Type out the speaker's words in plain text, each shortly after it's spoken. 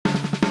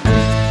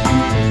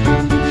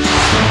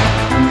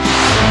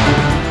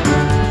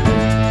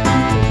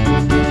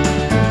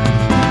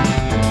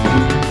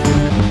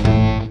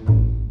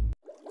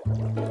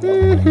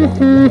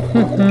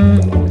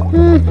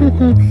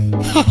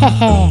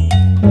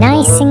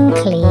Nice and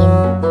clean.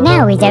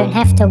 Now we don't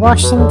have to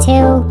wash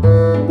until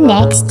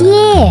next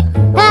year.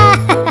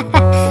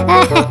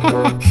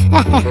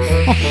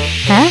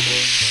 Huh?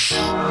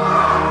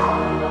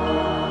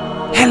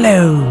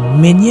 Hello,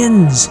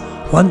 minions.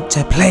 Want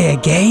to play a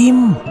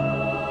game?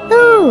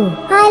 Ooh,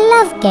 I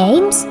love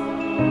games.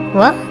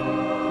 What?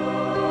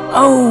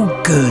 Oh,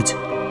 good.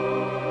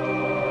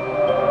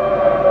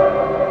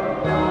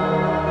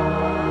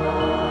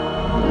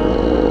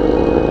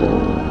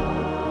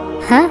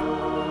 Huh?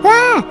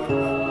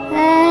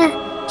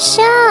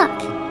 Shark!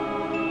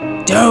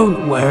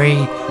 Don't worry,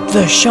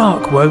 the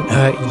shark won't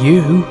hurt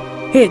you.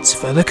 It's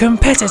for the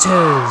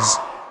competitors.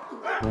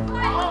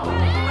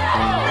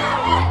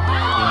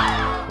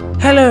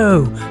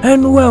 Hello,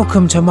 and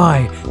welcome to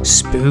my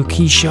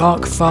Spooky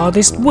Shark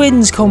Farthest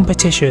Wins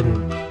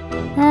competition.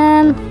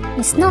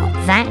 It's not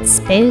that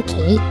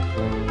spooky.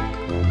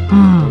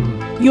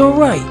 You're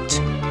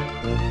right.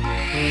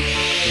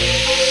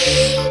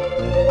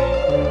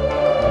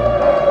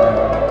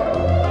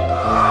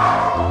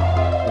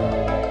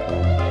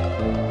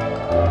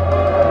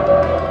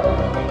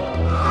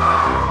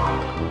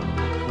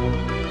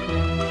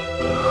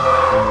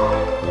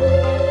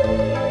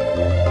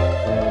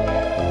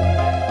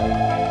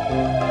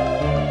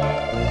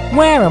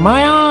 Where are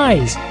my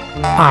eyes?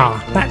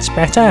 Ah, that's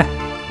better.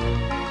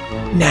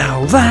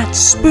 Now that's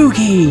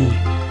spooky.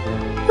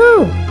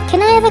 Ooh,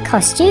 can I have a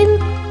costume?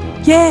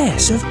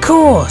 Yes, of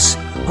course.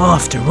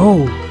 After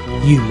all,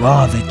 you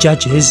are the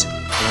judges.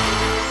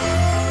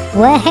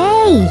 Well,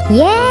 hey,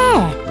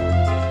 yeah!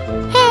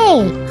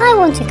 Hey, I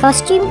want a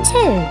costume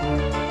too.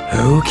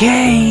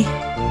 Okay.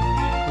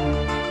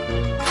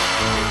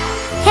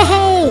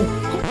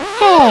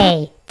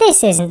 Hey,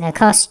 this isn't a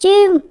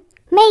costume.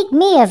 Make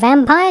me a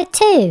vampire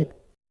too.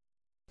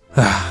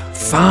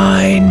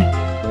 Fine.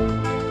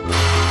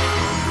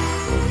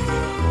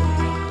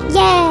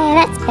 Yeah,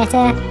 that's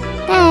better.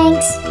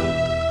 Thanks.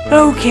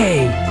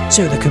 Okay,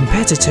 so the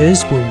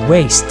competitors will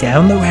race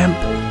down the ramp,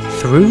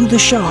 through the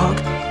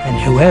shark, and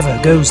whoever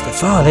goes the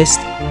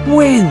farthest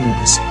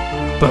wins.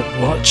 But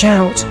watch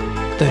out,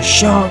 the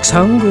shark's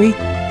hungry,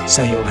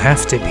 so you'll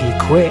have to be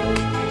quick.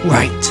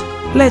 Right,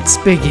 let's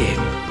begin.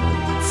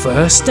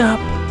 First up,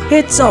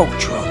 it's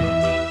Ultron.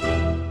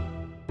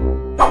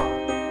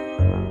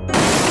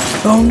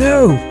 Oh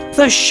no,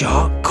 the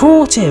shark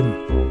caught him.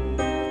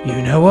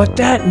 You know what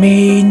that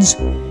means.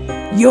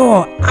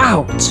 You're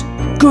out.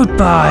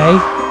 Goodbye.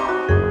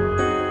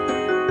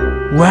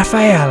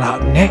 Raphael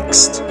up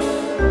next.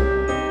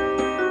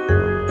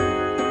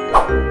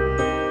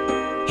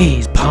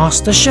 He's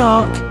past the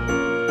shark.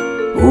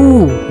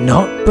 Ooh,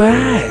 not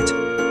bad.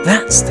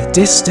 That's the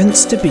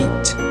distance to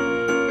beat.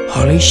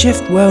 Holly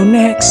Shiftwell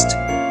next.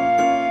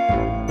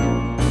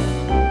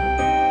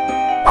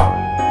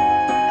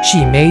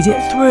 She made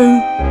it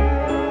through.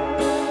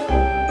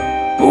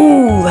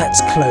 Ooh, that's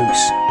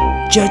close.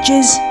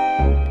 Judges?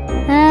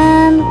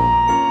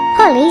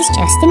 Holly's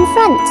just in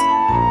front.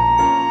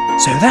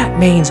 So that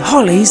means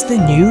Holly's the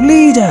new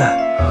leader.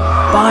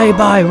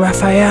 Bye-bye,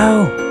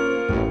 Raphael.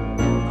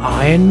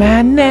 Iron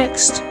Man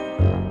next.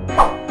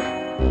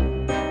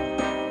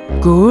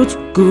 Good.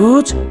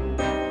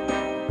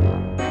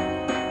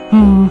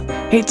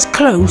 It's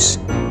close,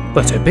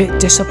 but a bit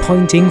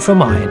disappointing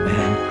from Iron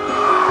Man.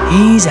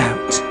 He's out.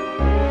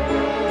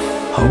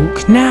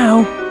 Hulk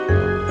now.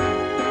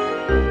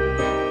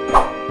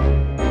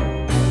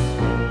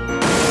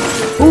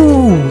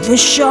 Ooh, the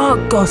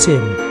shark got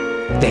him.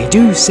 They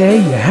do say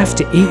you have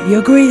to eat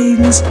your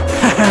greens.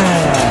 Haha.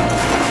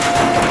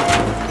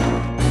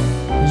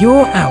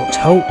 You're out,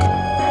 Hulk.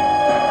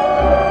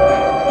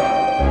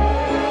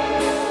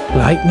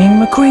 Lightning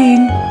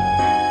McQueen.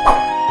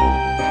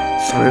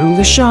 Through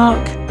the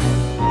shark.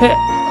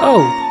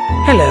 Oh,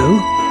 hello.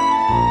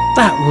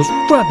 That was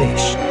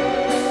rubbish.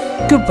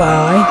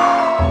 Goodbye.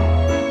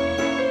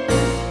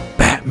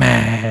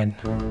 Batman.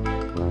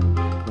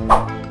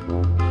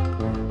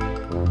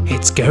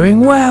 It's going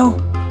well.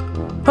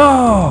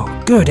 Oh,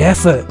 good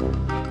effort.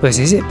 But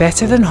is it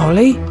better than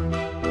Holly?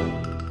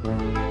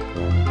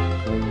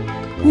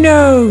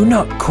 No,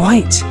 not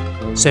quite.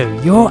 So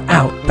you're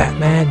out,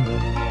 Batman.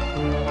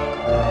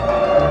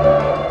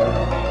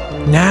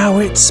 Now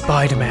it's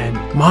Spider-Man,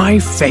 my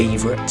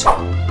favourite.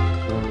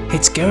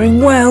 It's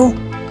going well.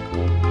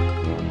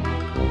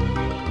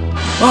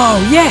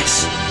 Oh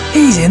yes,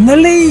 he's in the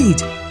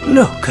lead.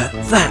 Look at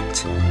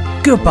that.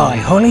 Goodbye,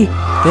 Holly.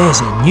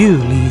 There's a new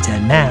leader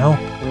now.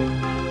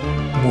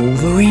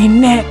 Wolverine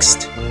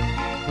next.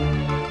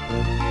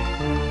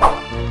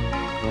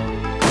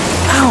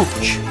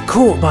 Ouch!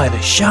 Caught by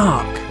the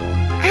shark.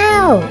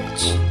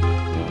 Ouch!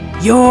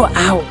 You're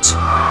out.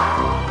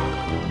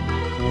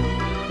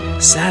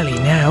 Sally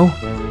now.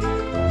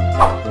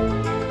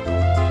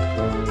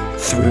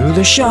 Through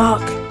the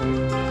shark.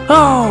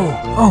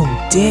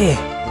 Oh dear.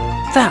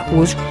 That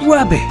was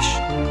rubbish.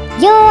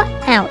 You're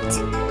out.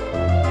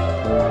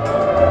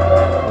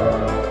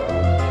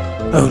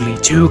 Only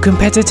 2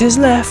 competitors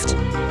left.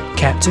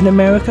 Captain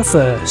America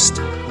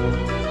first.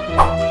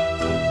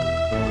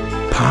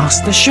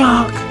 past the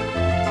shark.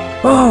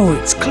 Oh,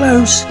 it's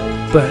close,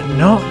 but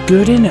not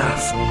good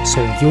enough,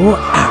 so you're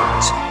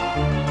out.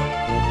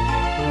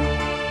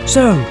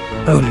 So,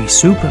 only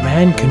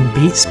Superman can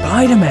beat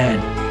Spider-Man.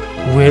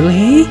 Will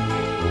he?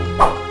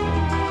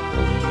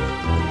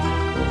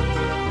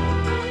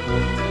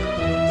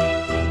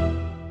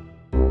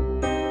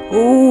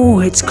 Oh,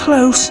 it's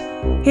close.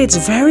 It's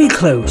very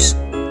close.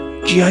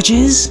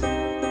 Judges?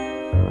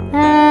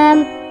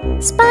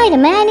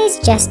 Spider-Man is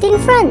just in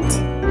front.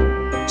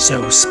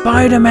 So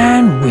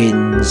Spider-Man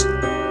wins.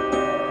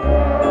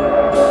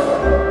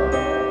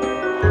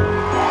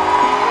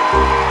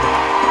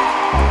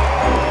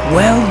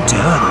 Well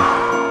done.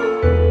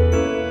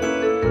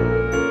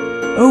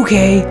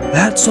 Okay,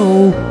 that's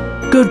all.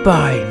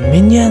 Goodbye,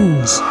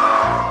 minions.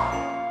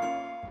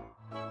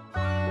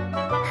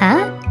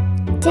 Huh?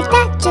 Did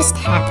that just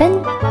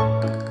happen?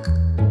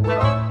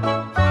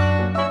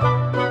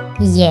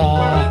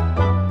 Yeah.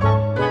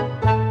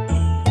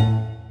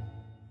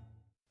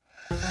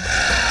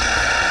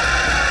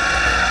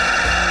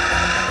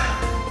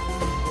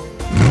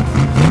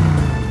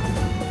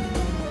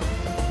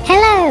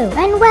 Hello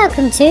and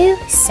welcome to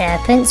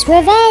Serpent's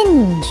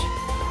Revenge.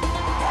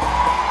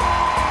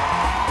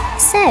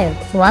 So,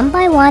 one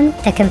by one,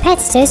 the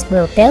competitors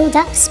will build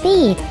up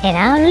speed in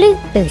our loop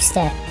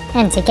booster.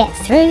 And to get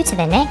through to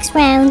the next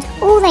round,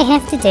 all they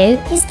have to do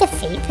is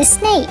defeat the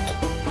snake.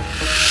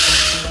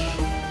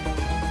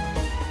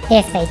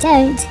 If they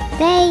don't,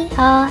 they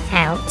are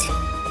out.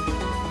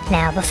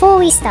 Now before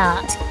we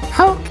start,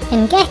 Hulk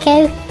and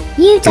Gecko,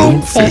 you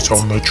don't fit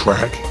on the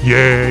track.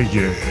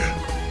 Yeah.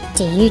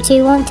 Do you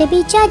two want to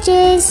be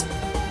judges?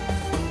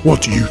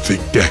 What do you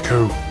think,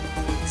 Gecko?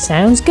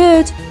 Sounds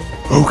good.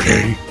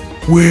 Okay,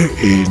 we're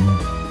in.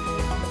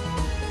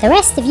 The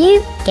rest of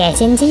you, get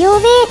into your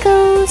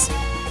vehicles.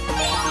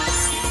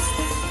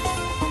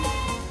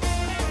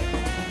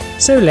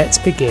 So let's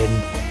begin.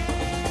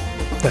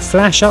 The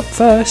Flash up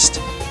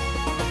first.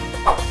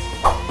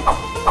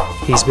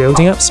 He's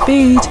building up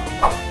speed.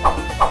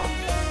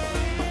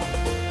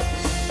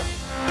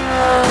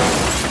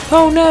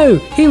 Oh no,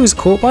 he was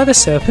caught by the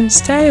serpent's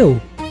tail.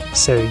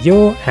 So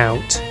you're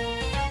out.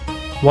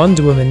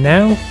 Wonder Woman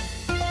now.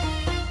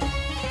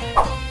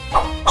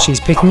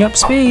 She's picking up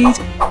speed.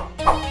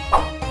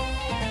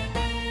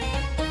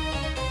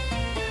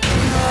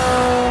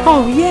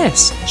 Oh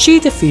yes, she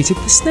defeated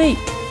the snake.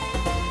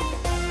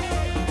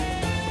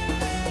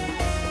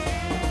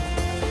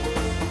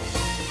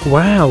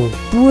 Wow,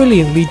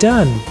 brilliantly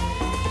done.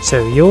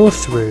 So you're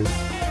through.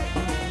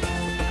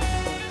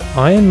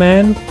 Iron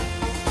Man.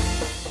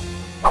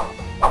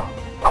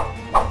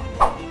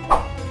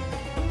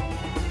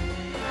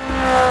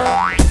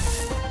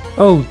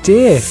 Oh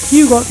dear,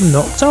 you got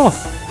knocked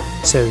off.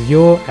 So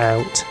you're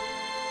out.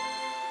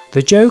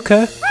 The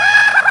Joker.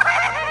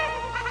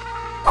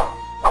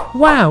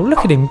 Wow, look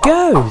at him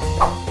go.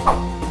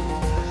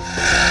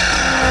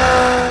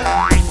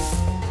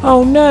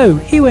 Oh no,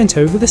 he went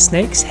over the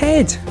snake's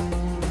head.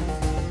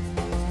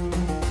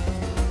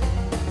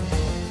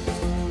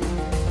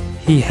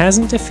 He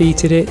hasn't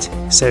defeated it,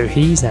 so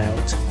he's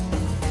out.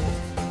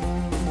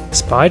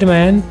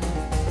 Spider-Man.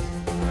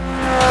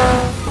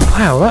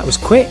 Wow, that was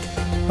quick.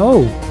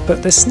 Oh,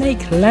 but the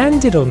snake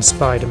landed on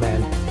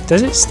Spider-Man.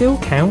 Does it still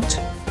count?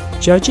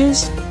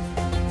 Judges?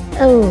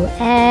 Oh,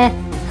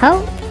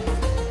 Hulk?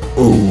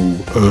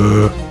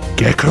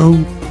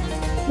 Gecko?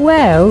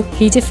 Well,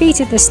 he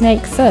defeated the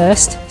snake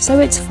first, so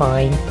it's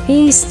fine.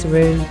 He's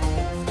through.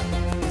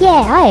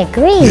 Yeah, I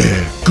agree.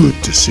 Yeah, good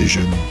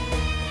decision.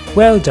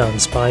 Well done,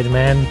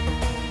 Spider-Man.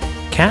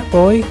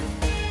 Catboy.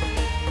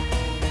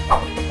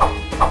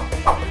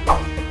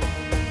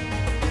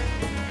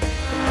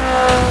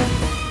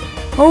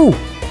 Oh,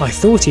 I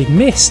thought he'd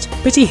missed,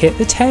 but he hit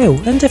the tail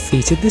and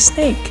defeated the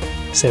snake.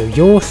 So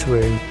you're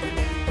through.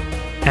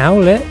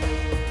 Owlet.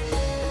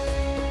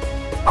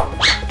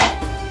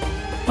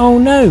 Oh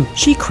no,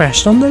 she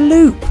crashed on the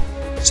loop.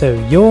 So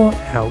you're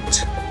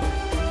out.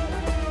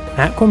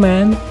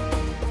 Aquaman.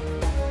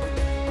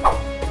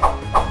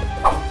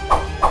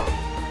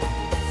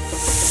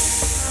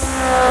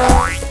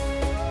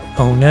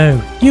 Oh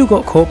no, you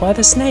got caught by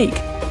the snake.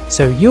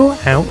 So you're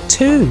out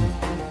too.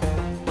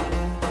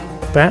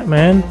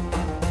 Batman.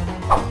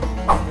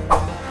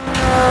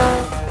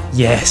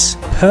 Yes,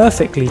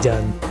 perfectly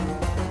done.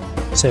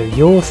 So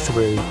you're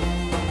through.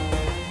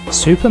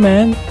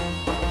 Superman.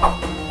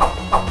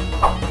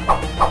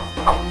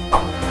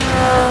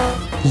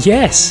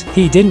 Yes,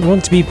 he didn't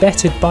want to be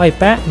bettered by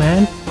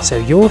Batman, so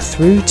you're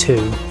through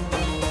too.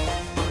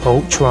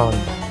 Ultron.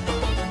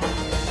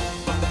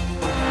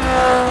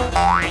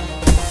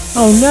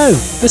 Oh no,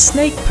 the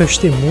snake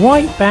pushed him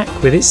right back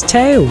with its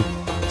tail,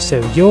 so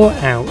you're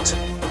out.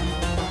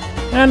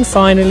 And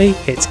finally,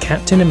 it's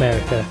Captain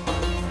America.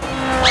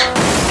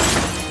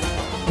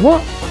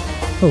 What?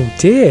 Oh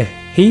dear,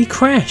 he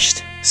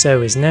crashed,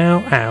 so is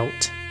now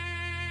out.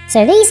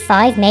 So these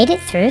 5 made it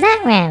through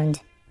that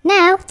round.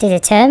 Now, to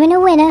determine a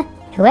winner,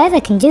 whoever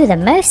can do the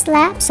most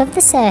laps of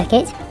the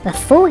circuit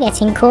before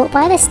getting caught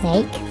by the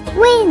snake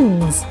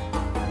wins.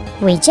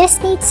 We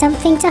just need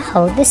something to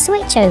hold the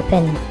switch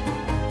open.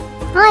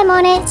 I'm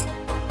on it.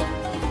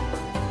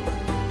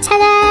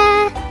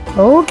 Ta-da!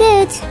 All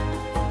good.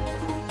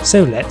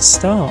 So let's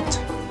start.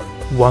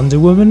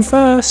 Wonder Woman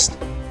first.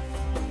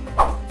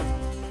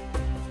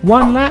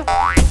 One lap,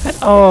 and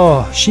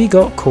oh, she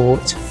got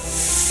caught.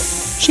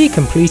 She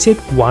completed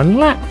one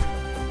lap.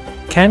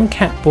 Can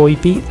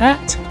Catboy beat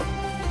that?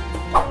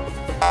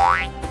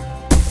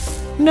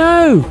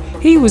 No,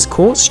 he was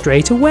caught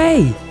straight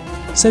away.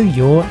 So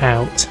you're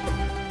out.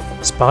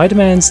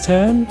 Spider-Man's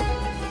turn.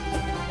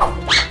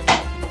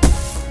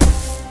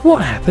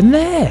 What happened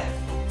there?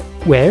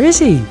 Where is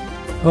he?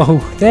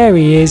 Oh, there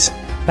he is.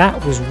 That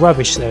was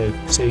rubbish though,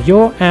 so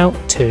you're out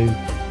too.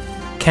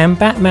 Can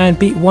Batman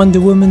beat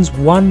Wonder Woman's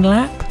one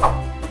lap?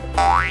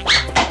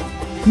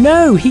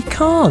 No, he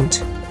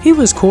can't. He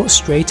was caught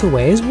straight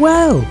away as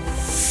well.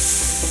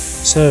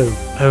 So,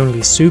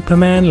 only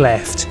Superman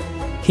left.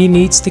 He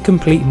needs to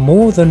complete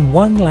more than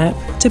one lap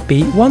to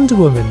beat Wonder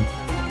Woman.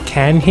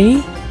 Can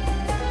he?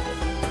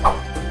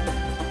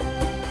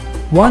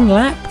 One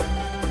lap?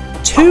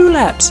 2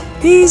 laps!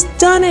 He's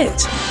done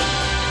it!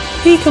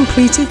 He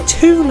completed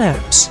 2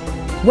 laps.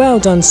 Well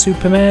done,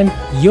 Superman.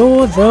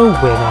 You're the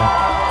winner.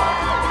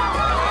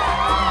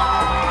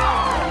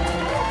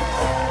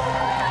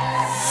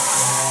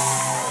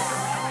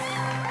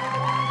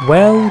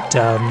 Well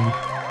done.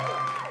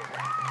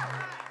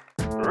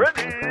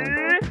 Ready,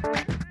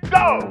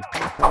 go!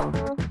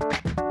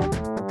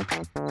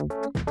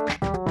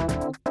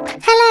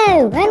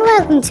 Hello and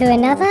welcome to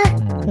another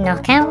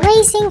knockout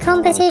racing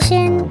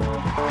competition.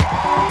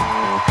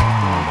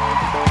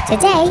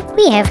 Today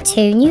we have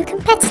 2 new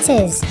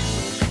competitors.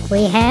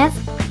 We have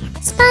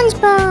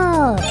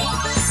SpongeBob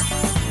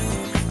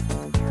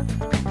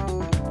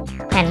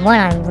and one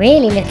I'm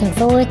really looking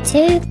forward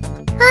to,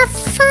 a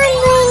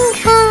Funwing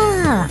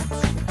car.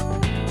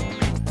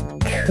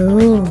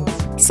 Cool.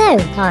 So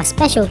our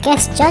special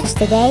guest judge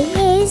today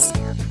is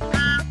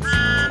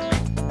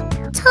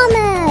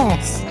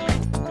Thomas.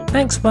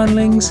 Thanks,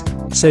 Funlings.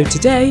 So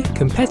today,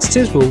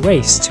 competitors will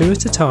race 2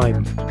 at a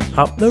time.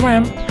 Up the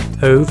ramp,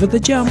 over the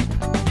jump,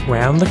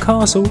 round the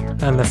castle,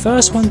 and the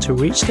first one to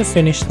reach the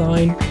finish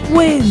line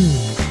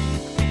wins.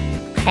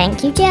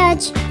 Thank you,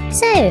 Judge.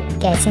 So,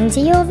 get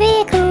into your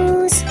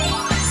vehicles.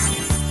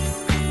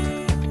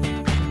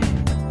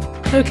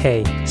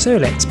 Okay, so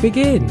let's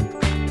begin.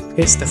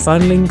 It's the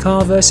Funling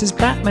car versus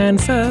Batman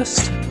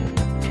first.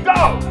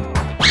 Go!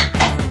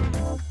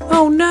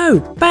 Oh no,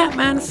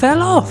 Batman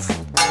fell off.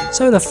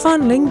 So the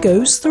Funling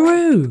goes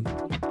through. Go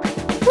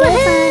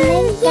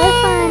Funling, go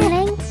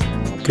Funling.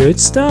 Good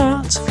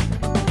start.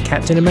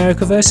 Captain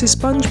America versus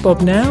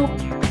SpongeBob now.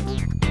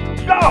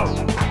 Go!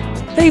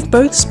 They've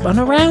both spun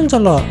around a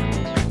lot.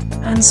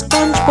 And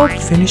SpongeBob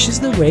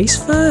finishes the race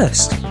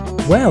first.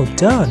 Well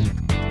done.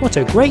 What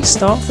a great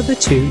start for the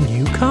 2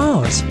 new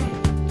cars.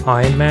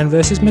 Iron Man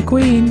versus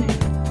McQueen.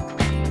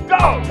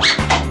 Go!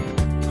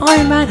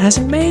 Iron Man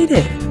hasn't made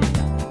it.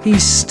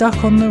 He's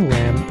stuck on the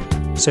ramp,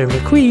 so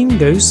McQueen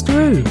goes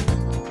through.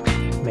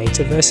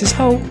 Mater versus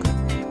Hulk.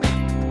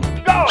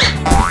 Go!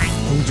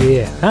 Oh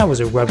dear, that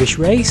was a rubbish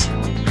race.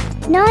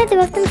 Neither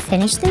of them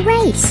finished the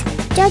race.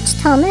 Judge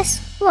Thomas,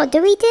 what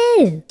do we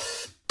do?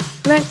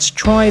 Let's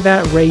try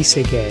that race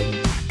again.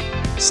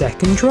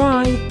 Second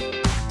try.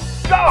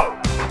 Go!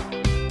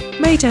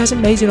 Mater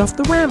hasn't made it off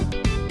the ramp,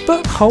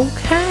 but Hulk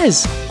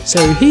has,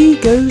 so he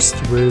goes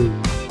through.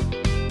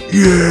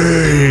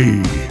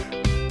 Yay!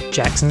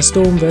 Jackson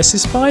Storm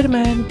versus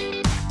Spider-Man.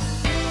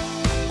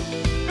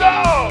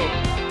 Go!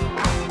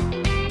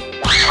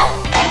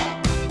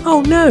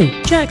 Oh no,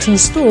 Jackson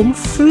Storm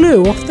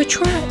flew off the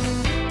track.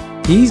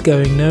 He's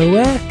going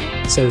nowhere,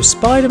 so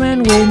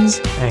Spider-Man wins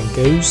and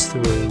goes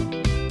through.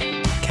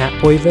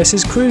 Catboy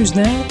versus Cruz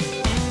now.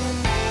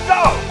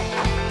 Go!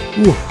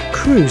 Ooh,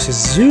 Cruz has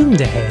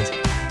zoomed ahead.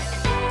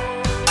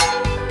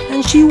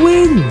 And she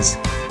wins!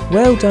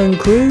 Well done,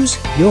 Cruz,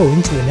 you're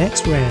into the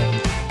next round.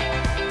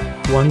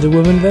 Wonder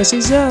Woman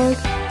versus Zurg.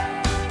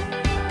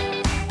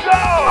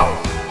 Go!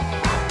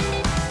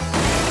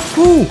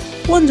 Ooh,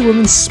 Wonder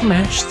Woman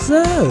smashed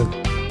Zurg.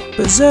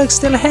 But Zurg's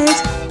still ahead,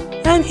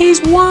 and he's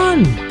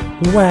won!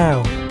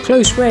 Wow,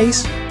 close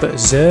race, but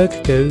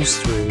Zurg goes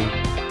through.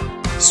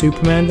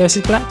 Superman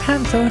versus Black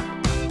Panther.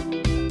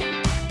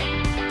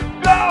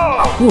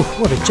 Go! Ooh,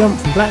 what a jump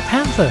from Black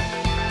Panther.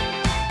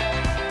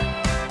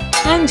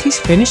 And he's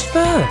finished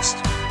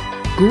first.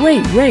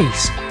 Great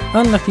race.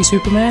 Unlucky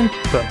Superman,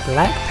 but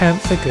Black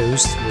Panther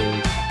goes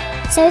through.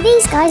 So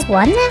these guys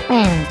won that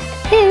round.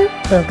 Who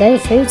will go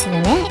through to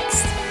the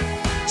next?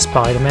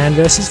 Spider-Man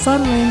versus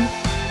Funling.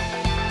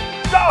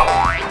 Go!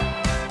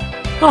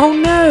 Oh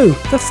no!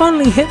 The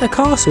Funling hit the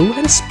castle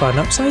and spun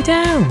upside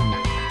down.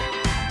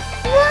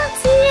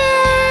 What? No!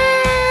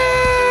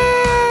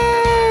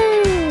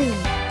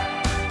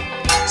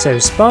 So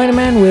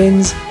Spider-Man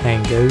wins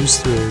and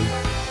goes through.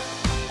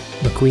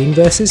 McQueen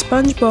versus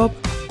SpongeBob.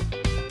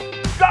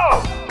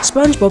 Go!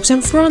 SpongeBob's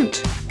in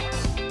front.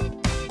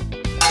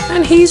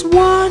 And he's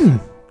won!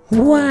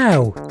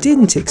 Wow,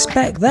 didn't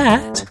expect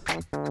that.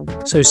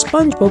 So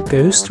SpongeBob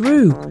goes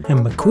through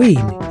and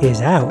McQueen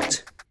is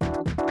out.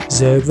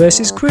 Zurg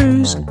versus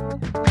Cruz.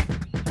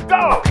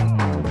 Go!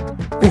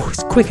 Oh,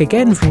 it's quick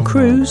again from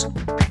Cruz.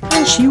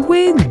 And she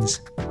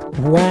wins.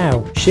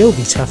 Wow, she'll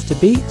be tough to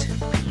beat.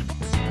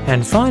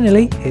 And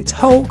finally, it's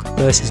Hulk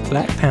versus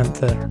Black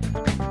Panther.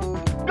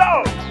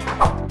 Go!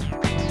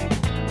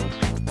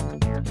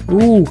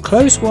 Ooh,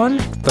 close one,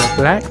 but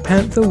Black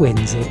Panther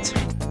wins it.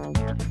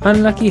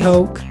 Unlucky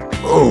Hulk.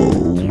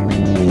 Oh.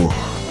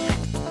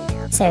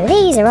 So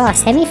these are our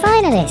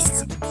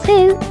semi-finalists.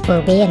 Who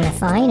will be in the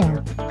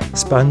final?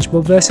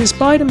 SpongeBob versus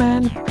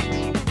Spider-Man.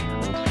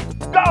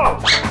 Go!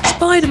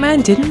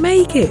 Spider-Man didn't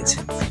make it.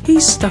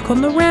 He's stuck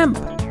on the ramp.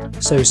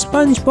 So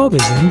SpongeBob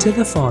is into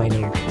the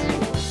final.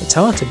 It's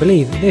hard to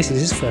believe that this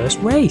is his first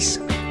race.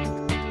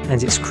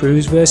 And it's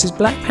Cruz versus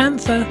Black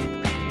Panther.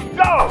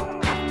 Go!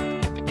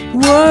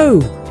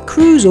 Whoa!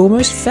 Cruz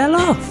almost fell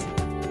off.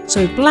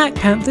 So Black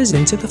Panther's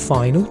into the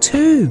final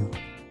too.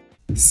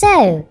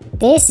 So,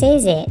 this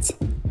is it.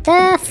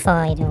 The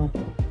final.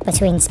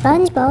 Between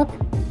SpongeBob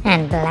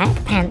and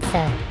Black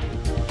Panther.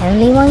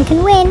 Only one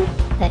can win,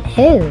 but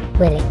who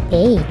will it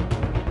be?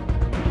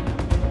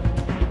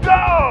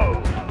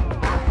 Go!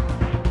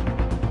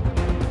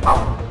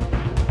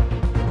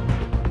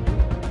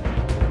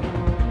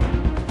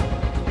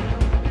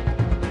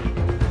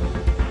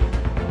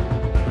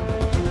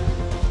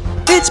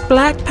 It's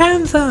Black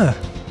Panther!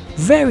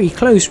 Very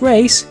close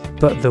race,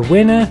 but the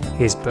winner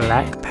is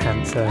Black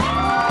Panther.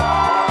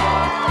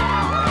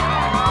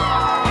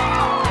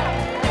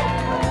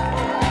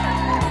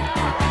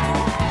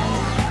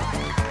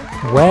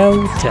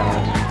 Well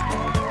done.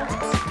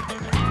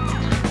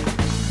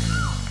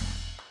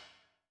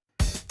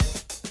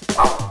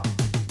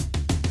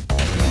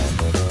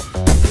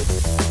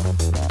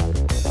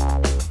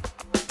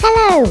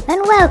 Hello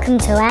and welcome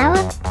to our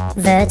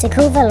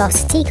vertical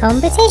velocity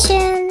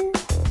competition.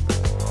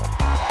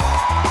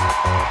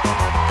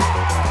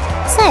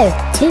 So,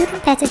 two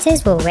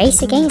competitors will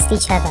race against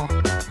each other,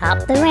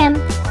 up the ramp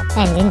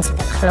and into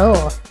the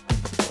claw.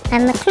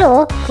 And the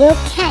claw will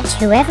catch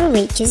whoever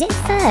reaches it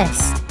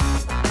first.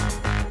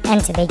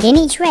 And to begin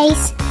each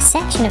race, a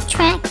section of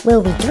track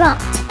will be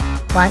dropped.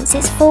 Once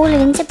it's fallen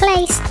into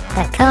place,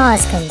 the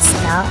cars can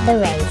start the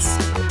race.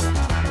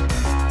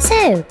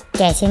 So,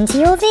 get into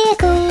your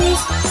vehicles.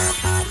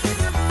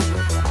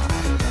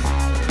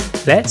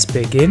 Let's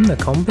begin the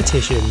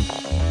competition.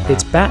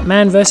 It's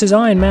Batman versus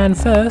Iron Man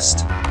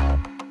first.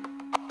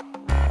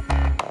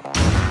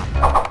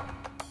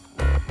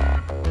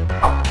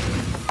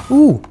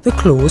 Ooh, the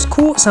claws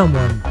caught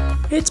someone.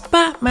 It's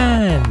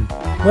Batman.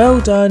 Well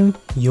done,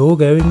 you're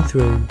going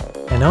through.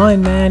 And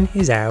Iron Man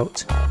is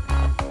out.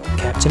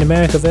 Captain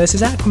America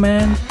versus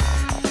Aquaman.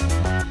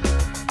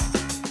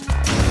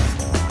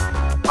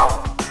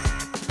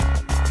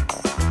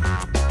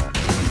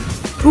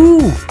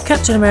 Ooh,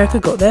 Captain America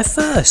got there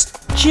first.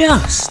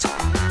 Just.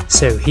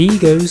 So he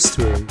goes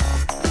through.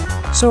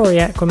 Sorry,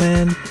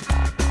 Aquaman.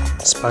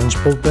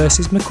 SpongeBob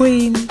versus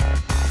McQueen.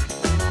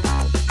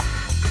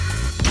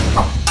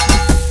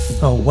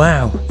 Oh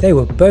wow, they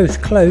were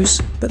both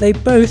close, but they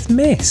both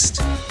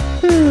missed.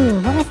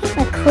 Well, I think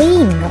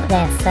McQueen got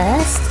there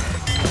first.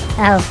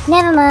 Oh,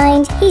 never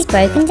mind, he's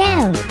broken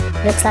down.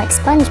 Looks like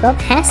SpongeBob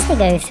has to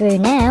go through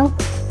now.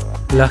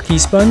 Lucky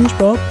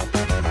SpongeBob.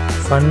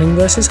 Funling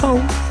versus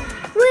Hulk.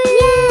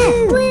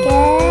 Yeah!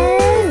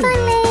 Go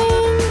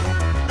Funling!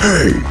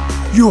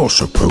 Hey, you're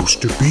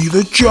supposed to be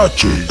the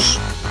judges.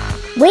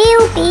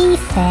 We'll be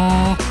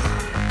fair.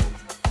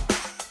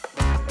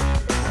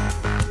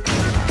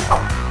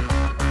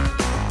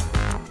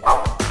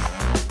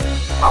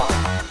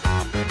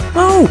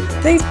 Oh,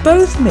 they've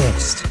both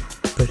missed.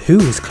 But who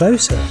was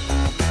closer?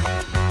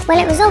 Well,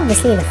 it was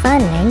obviously the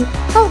Funling.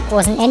 Hulk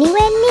wasn't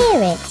anywhere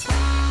near it.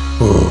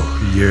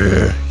 Oh,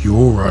 yeah,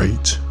 you're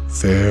right.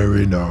 Fair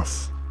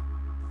enough.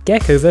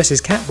 Gecko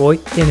versus Catboy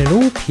in an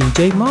all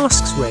PJ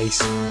Masks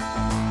race.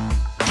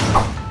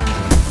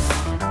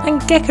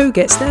 And Gecko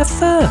gets there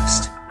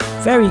first.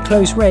 Very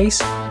close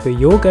race, but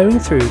you're going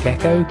through,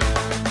 Gecko.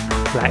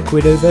 Black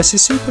Widow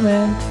versus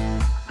Superman.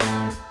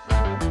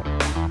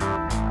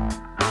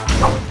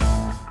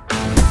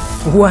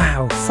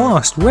 Wow,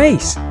 fast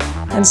race!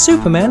 And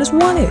Superman has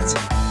won it!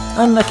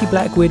 Unlucky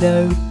Black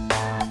Widow.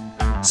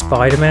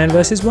 Spider-Man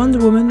versus Wonder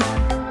Woman.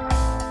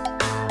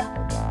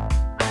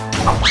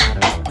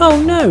 Oh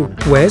no,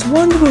 where's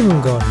Wonder Woman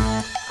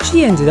gone?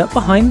 She ended up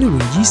behind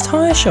Luigi's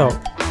tyre shop.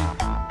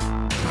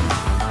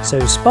 So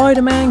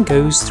Spider-Man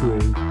goes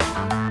through.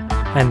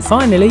 And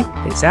finally,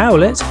 it's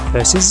Owlet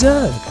versus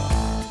Zurg.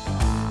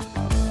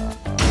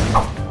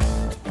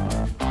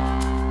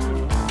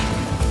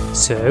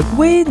 Zurg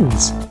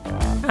wins!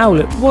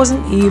 Owlet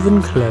wasn't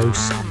even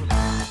close.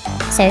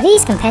 So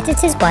these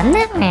competitors won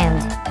that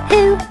round.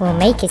 Who will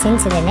make it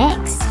into the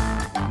next?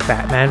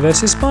 Batman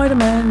versus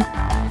Spider-Man.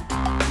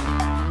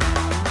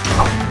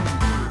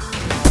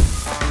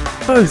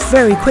 Both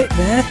very quick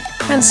there,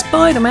 and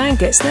Spider-Man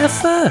gets there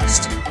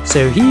first.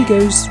 So he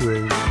goes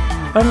through.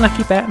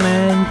 Unlucky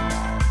Batman.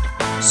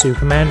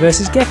 Superman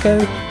versus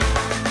Gecko.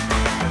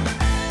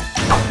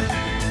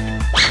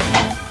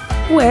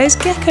 where's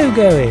Gecko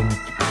going?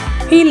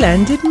 He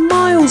landed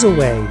miles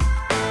away.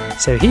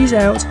 So he's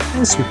out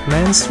and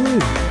Superman's through.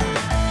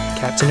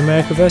 Captain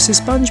America versus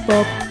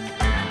SpongeBob.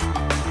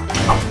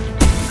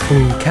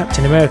 Ooh,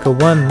 Captain America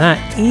won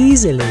that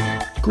easily.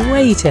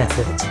 Great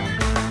effort.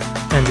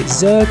 And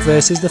it's Zurg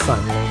versus the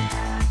Funling.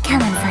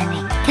 Come on,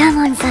 Funling. Come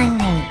on,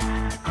 Funling.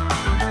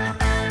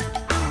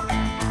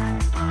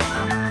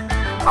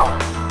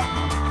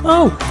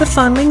 Oh, the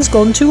Funling's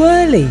gone too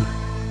early.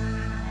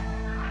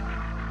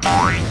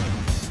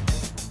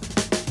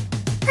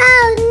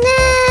 Oh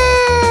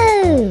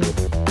no!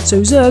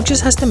 So Zurg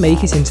just has to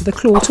make it into the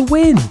claw to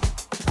win.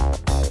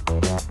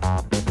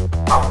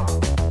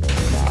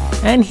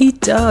 And he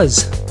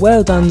does.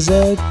 Well done,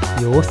 Zurg.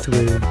 You're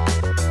through.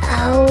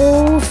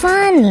 Oh,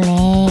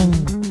 Funling.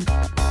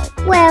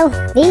 Well,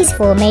 these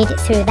 4 made it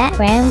through that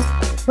round.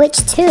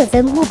 Which 2 of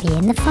them will be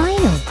in the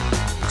final?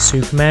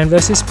 Superman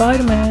versus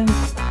Spider-Man.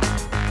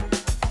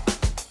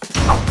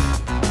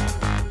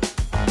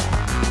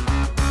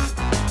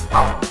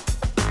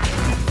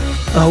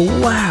 Oh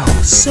wow,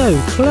 so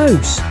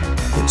close.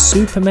 But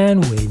Superman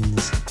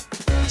wins.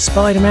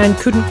 Spider-Man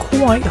couldn't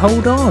quite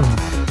hold on.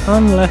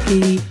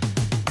 Unlucky.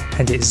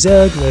 And it's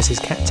Zurg versus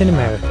Captain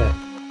America.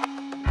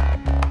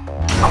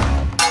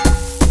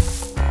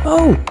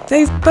 Oh,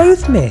 they've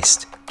both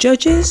missed.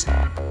 Judges?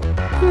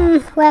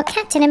 Well,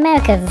 Captain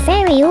America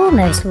very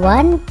almost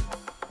won.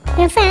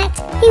 In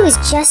fact, he was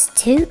just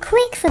too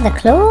quick for the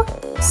claw,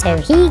 so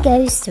he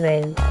goes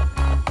through.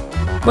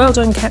 Well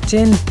done,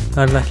 Captain.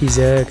 Unlucky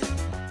Zurg.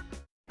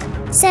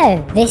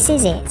 So, this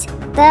is it.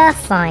 The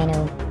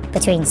final.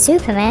 Between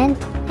Superman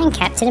and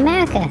Captain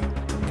America.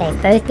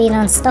 They've both been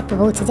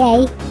unstoppable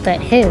today,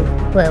 but who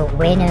will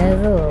win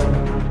overall?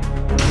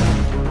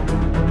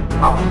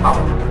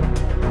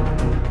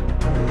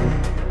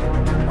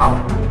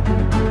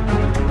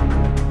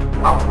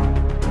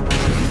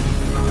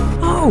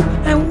 Oh,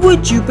 and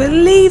would you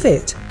believe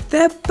it?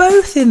 They're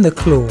both in the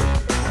claw.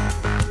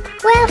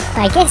 Well,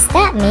 I guess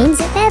that means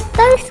that they're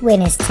both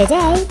winners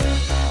today.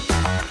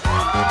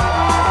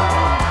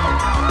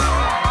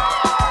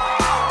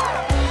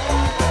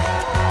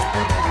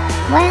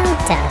 Well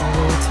done,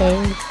 you two.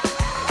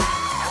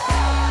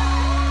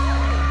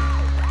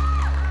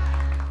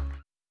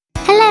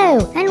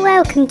 Hello, and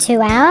welcome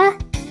to our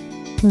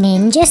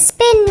Ninja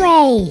Spin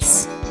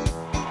Race.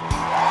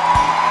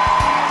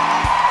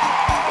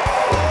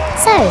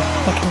 So,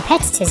 the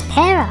competitors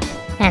pair up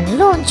and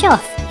launch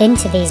off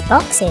into these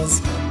boxes,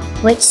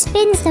 which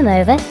spins them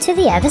over to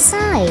the other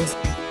side.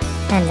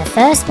 And the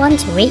first one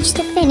to reach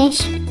the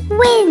finish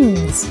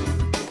wins.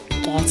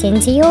 Get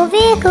into your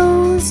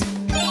vehicles.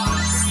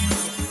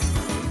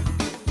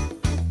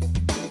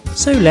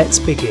 So let's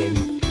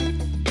begin.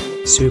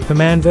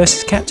 Superman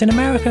versus Captain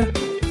America.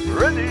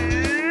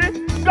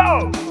 Ready,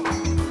 go!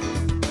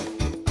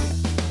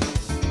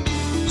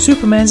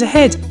 Superman's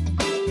ahead.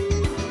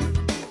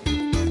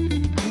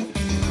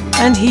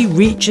 And he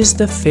reaches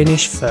the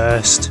finish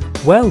first.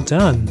 Well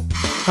done.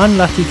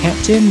 Unlucky,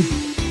 Captain.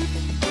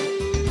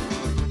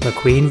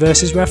 McQueen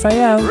versus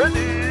Raphael.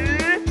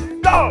 Ready,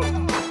 go!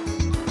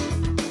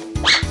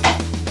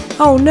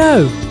 Oh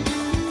no!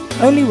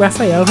 Only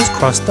Raphael has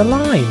crossed the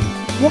line.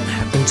 What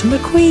happened to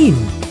McQueen?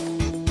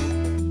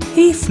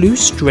 He flew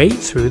straight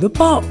through the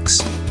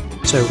box.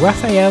 So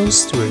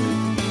Raphael's through.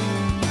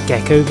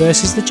 Gecko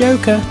versus the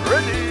Joker.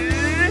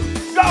 Ready,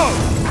 go!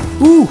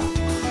 Ooh!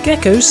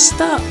 Gecko's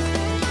stuck.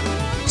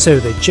 So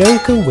the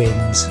Joker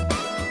wins.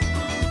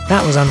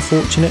 That was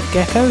unfortunate,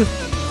 Gecko.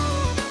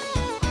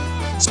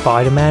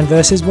 Spider-Man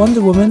versus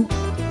Wonder Woman.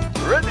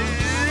 Ready,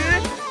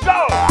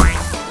 go!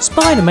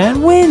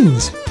 Spider-Man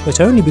wins,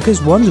 but only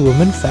because Wonder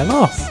Woman fell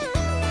off.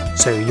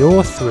 So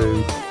you're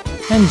through,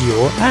 and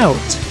you're out.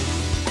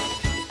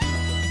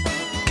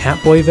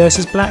 Catboy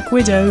versus Black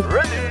Widow.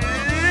 Ready,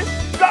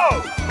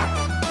 go!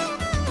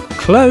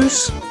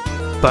 Close,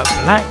 but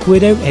Black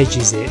Widow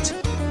edges it.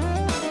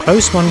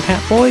 Close one,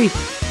 Catboy.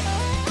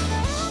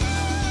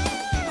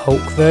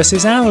 Hulk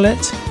versus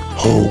Owlet.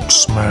 Hulk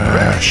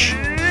smash.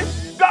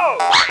 Ready, go!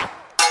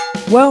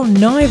 Well,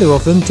 neither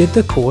of them did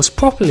the course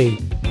properly,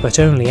 but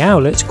only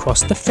Owlet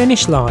crossed the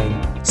finish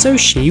line, so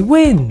she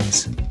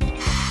wins.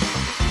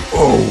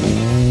 Oh.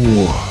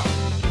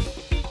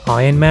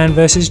 Iron Man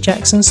versus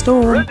Jackson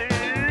Storm. Ready,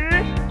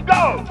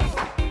 go!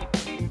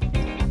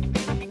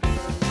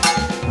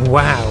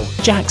 Wow,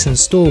 Jackson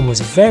Storm was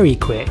very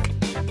quick.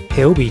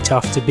 He'll be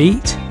tough to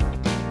beat.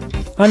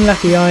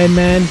 Unlucky Iron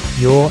Man,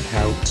 you're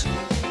out.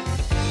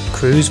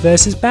 Cruz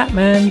versus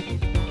Batman.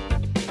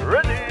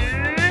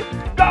 Ready,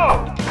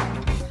 go!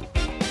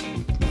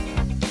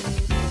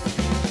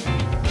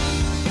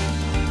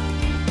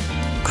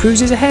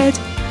 Cruz is ahead.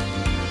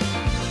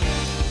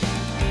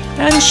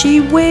 And she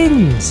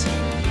wins.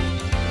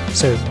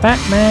 So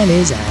Batman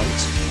is out.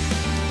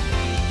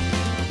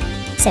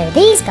 So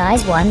these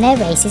guys won their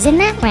races in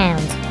that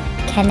round.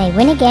 Can they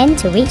win again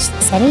to reach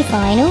the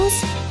semi-finals?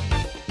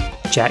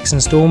 Jackson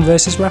Storm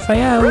versus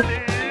Raphael.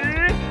 Ready,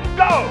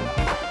 go!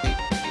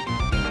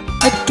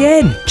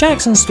 Again,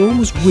 Jackson Storm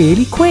was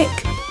really quick.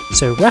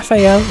 so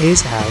Raphael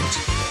is out.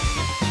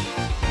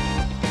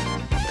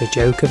 The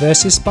Joker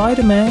versus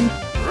Spider-Man.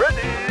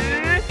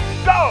 Ready,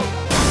 go!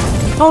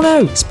 Oh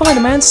no,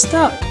 Spider-Man's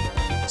stuck,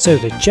 so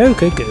the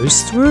Joker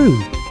goes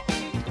through.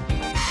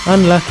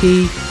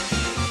 Unlucky.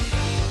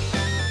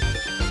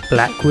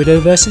 Black Widow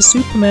versus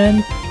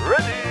Superman.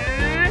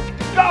 Ready,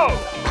 go!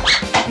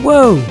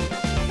 Whoa!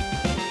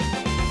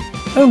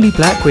 Only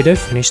Black Widow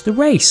finished the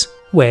race.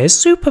 Where's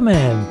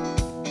Superman?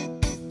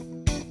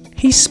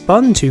 He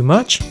spun too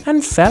much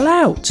and fell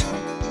out.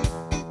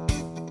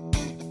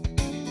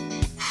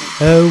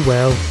 Oh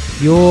well,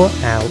 you're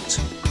out.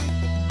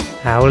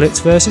 Owlet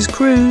versus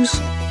Cruz.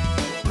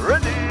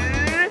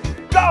 Ready,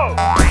 go!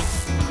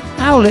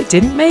 Owlet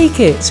didn't make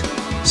it,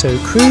 so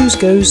Cruz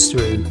goes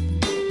through.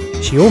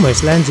 She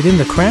almost landed in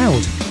the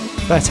crowd,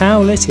 but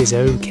Owlet is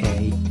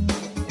okay.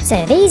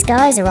 So these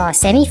guys are our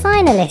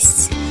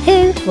semi-finalists.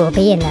 Who will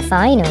be in the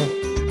final?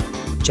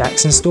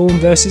 Jackson Storm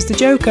versus the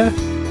Joker.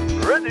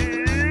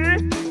 Ready,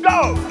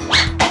 go!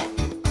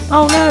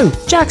 Oh no,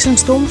 Jackson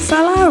Storm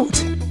fell out,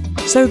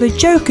 so the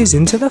Joker's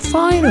into the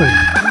final.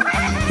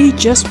 He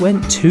just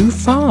went too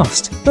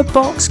fast, the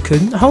box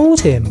couldn't hold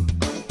him.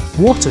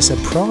 What a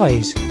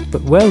surprise,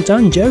 but well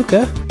done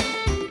Joker.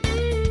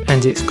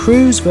 And it's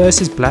Cruz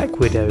versus Black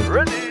Widow.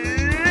 Ready,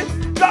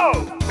 go!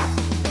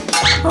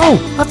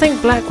 Oh, I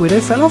think Black Widow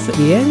fell off at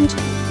the end.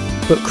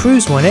 But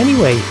Cruz won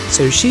anyway,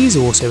 so she's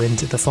also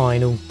into the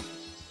final.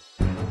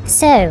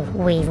 So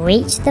we've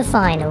reached the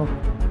final.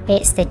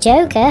 It's the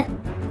Joker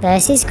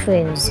versus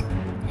Cruz.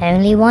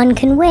 Only one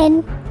can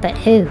win, but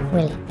who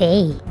will it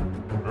be?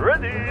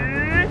 Ready,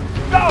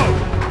 go!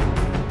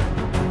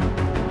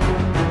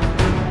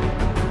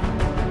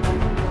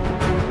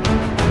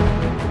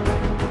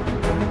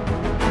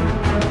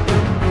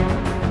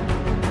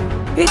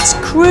 It's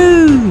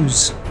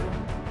Cruz!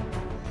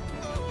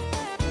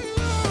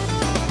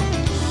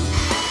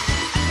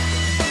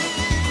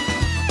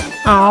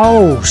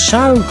 Oh,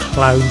 so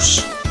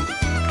close.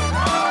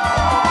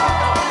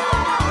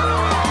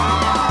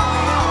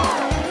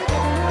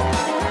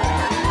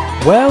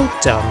 Well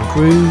done,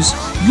 Cruz.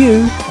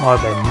 You are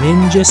the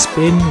Ninja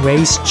Spin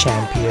Race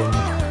champion.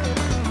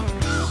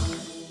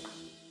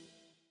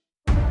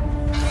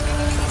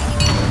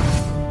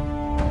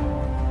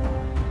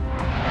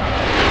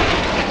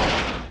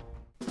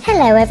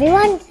 Hello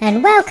everyone,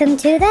 and welcome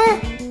to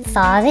the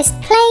Farthest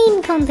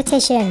Plane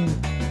competition.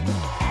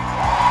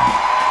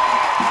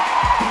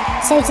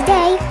 So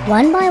today,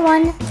 one by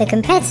one, the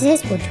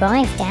competitors will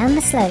drive down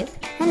the slope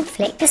and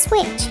flick the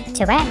switch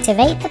to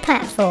activate the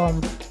platform.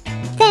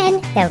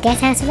 Then they'll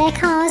get out of their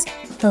cars,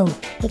 oh,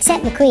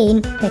 except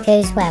McQueen,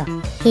 because, well,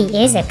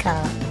 he is a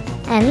car,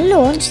 and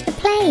launch the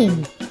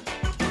plane.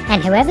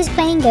 And whoever's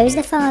plane goes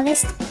the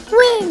farthest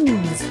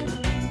wins.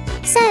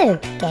 So,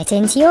 get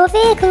into your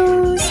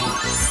vehicles.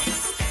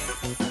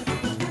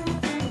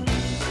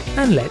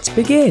 And let's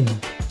begin.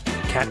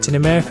 Captain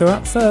America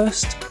up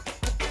first.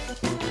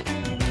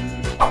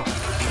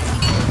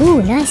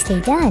 Ooh,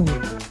 nicely done.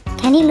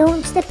 Can he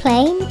launch the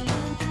plane?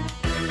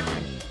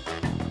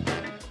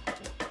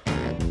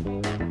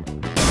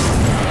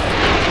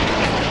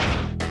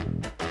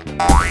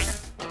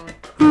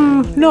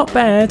 Not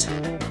bad.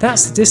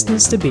 That's the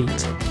distance to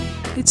beat.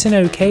 It's an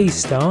okay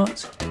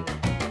start.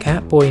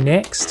 Catboy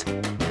next.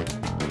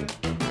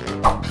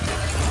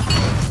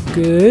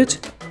 Good.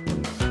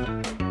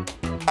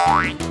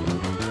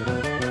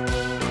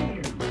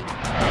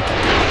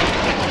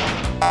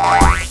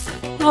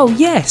 Oh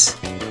yes!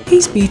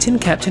 He's beaten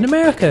Captain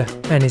America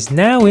and is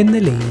now in the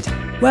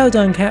lead. Well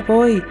done,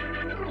 Catboy.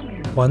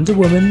 Wonder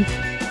Woman.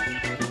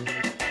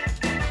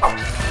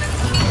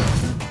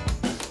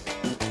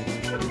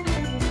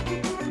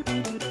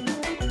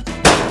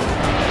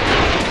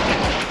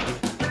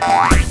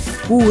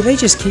 Ooh, they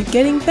just keep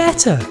getting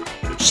better.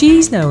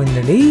 She's now in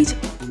the lead.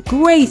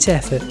 Great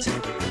effort.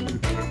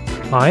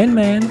 Iron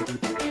Man.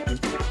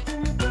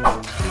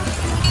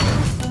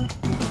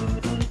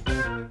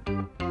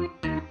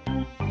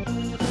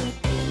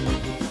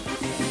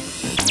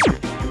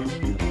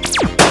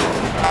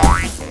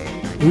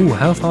 Ooh,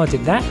 how far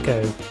did that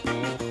go?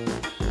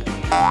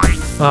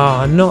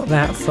 Ah, not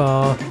that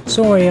far.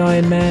 Sorry,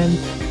 Iron Man.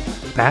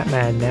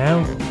 Batman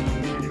now.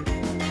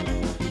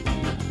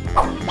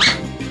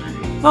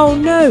 Oh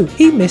no,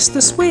 he missed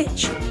the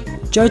switch.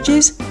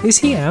 Judges, is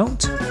he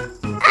out?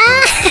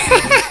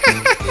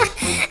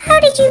 How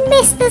did you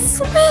miss the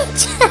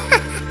switch?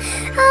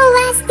 Oh,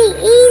 that's the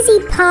easy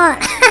part.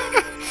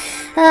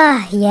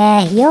 Ah,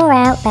 yeah, you're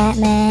out,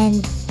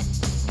 Batman.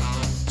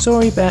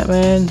 Sorry,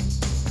 Batman.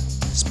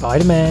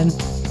 Spider-Man.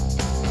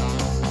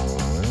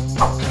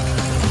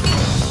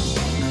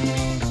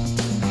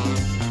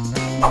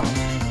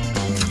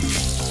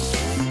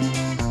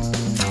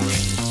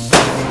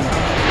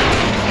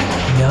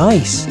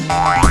 Nice.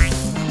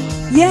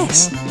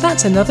 Yes,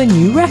 that's another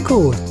new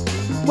record.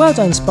 Well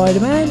done,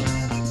 Spider-Man.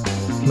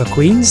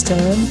 McQueen's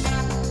turn.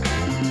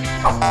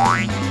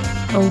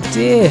 Oh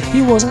dear,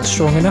 he wasn't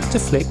strong enough to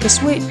flick the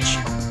switch.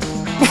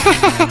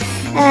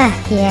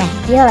 Ah,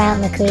 yeah, you're out,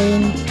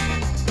 McQueen.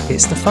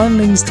 It's the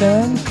Funling's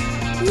turn.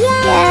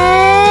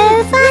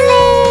 Go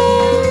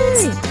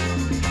Farlings!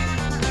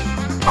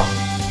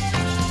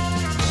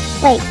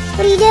 Wait,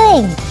 what are you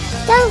doing?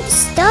 Don't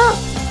stop!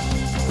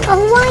 Oh,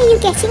 why are you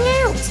getting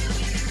out?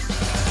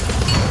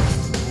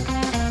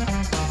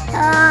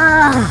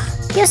 Ah,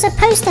 you're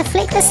supposed to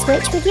flick the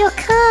switch with your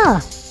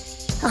car.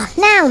 Oh,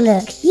 now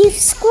look, you've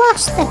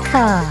squashed the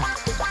car.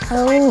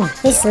 Oh,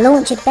 this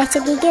launch had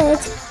better be good.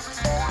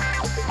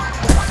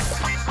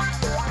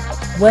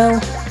 Well,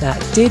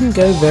 that didn't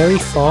go very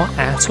far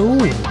at all.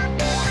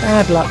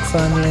 Bad luck,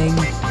 Funling.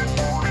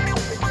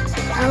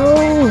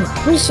 Oh,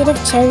 we should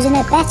have chosen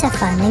a better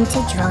Funling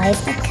to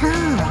drive the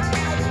car.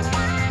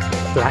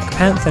 Black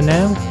Panther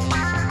now.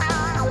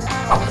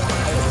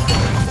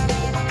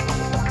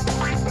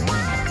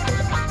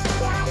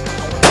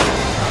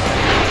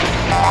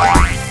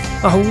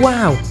 Oh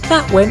wow,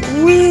 that went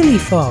really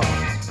far.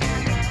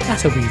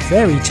 That'll be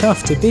very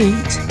tough to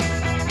beat.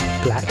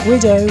 Black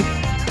Widow.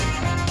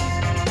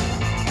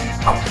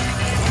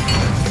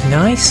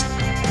 Nice.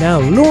 Now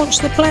launch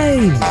the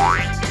plane.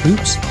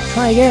 Oops,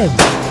 try again.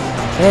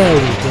 There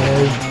we go.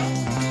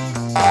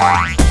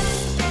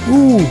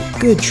 Ooh,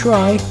 good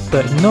try,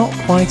 but not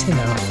quite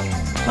enough.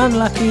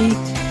 Unlucky.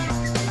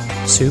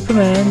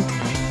 Superman.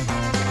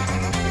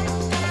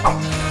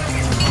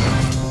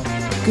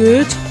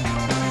 Good.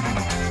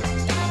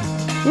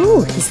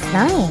 Ooh, he's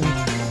flying.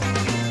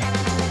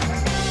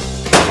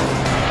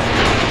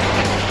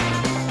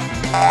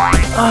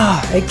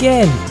 Ah,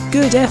 again,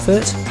 good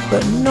effort,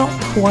 but not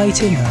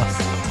quite enough.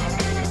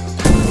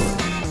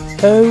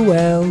 Oh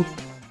well.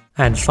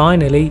 And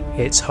finally,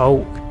 it's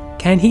Hulk.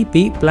 Can he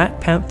beat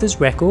Black Panther's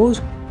record?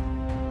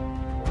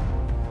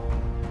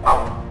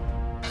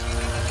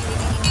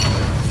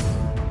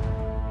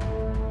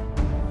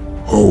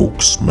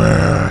 Hulk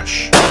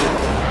smash.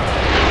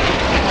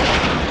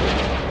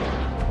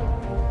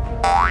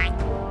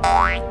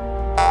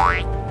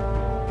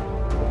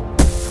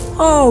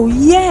 Oh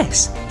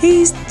yes,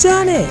 he's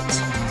done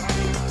it!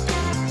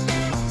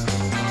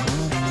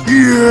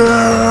 Yeah!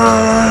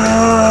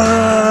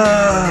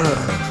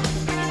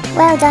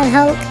 Well done,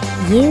 Hulk.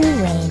 You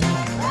win.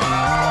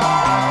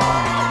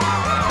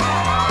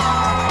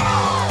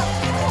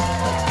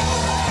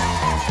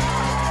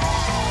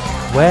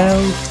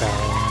 Well done.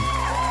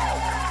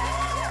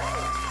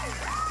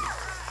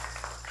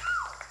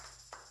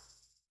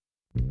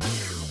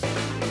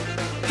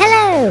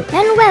 Hello,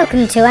 and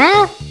welcome to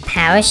our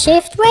Power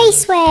Shift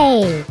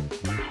Raceway.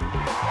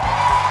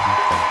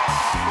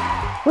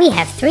 We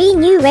have 3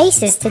 new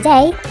racers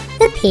today,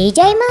 the PJ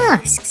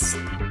Masks.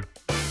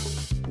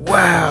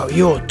 Wow,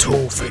 you're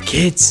tall for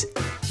kids.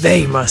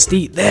 They must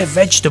eat their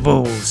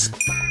vegetables.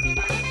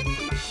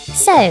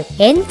 So,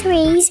 in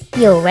threes,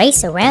 you'll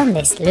race around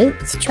this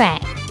looped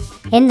track.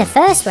 In the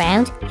first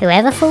round,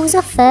 whoever falls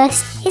off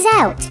first is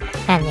out,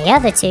 and the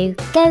other 2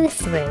 go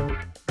through.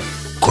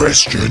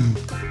 Question,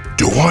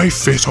 do I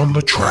fit on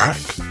the track?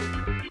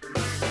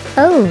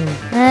 Oh,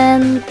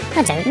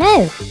 I don't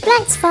know.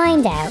 Let's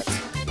find out.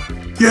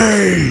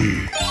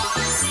 Yay!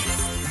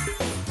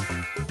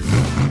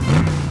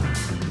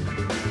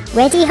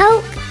 Ready,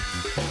 Hulk?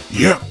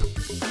 Yep,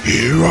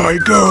 here I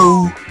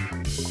go.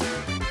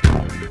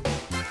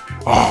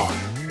 Ah,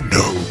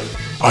 no,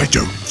 I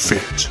don't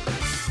fit.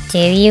 Do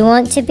you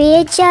want to be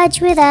a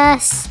judge with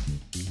us?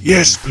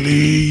 Yes,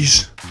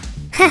 please.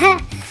 Haha,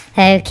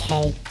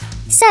 okay.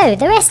 So,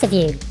 the rest of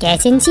you,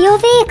 get into your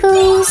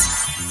vehicles.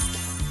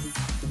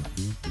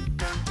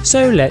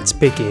 So let's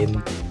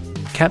begin.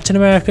 Captain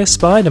America,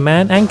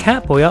 Spider-Man and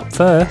Catboy up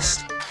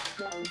first.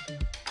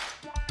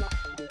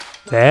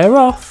 They're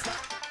off.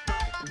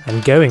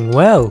 And going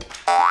well.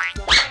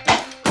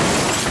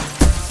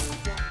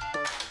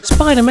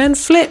 Spider-Man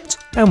flipped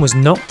and was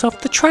knocked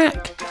off the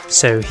track,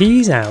 so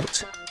he's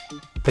out.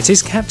 But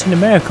is Captain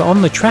America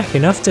on the track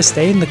enough to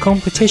stay in the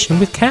competition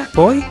with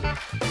Catboy?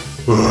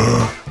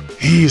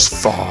 He's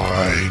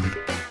fine.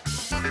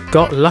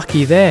 Got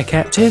lucky there,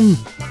 Captain.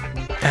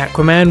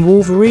 Aquaman,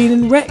 Wolverine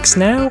and Rex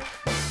now.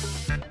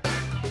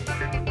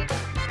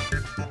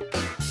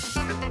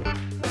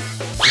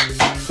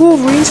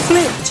 Wolverine's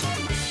flipped.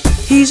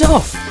 He's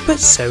off, but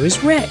so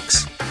is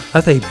Rex.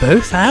 Are they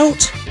both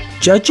out?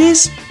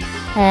 Judges?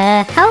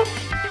 Hulk?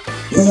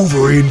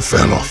 Wolverine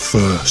fell off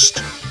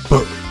first,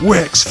 but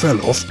Rex fell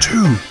off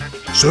too,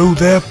 so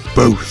they're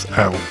both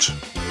out.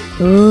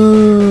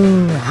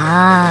 Ooh,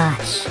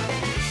 harsh.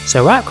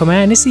 So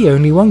Aquaman is the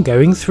only one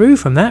going through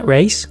from that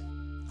race.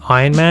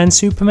 Iron Man,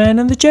 Superman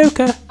and the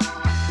Joker.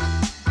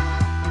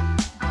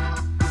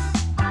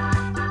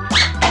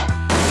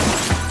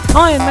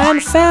 Iron Man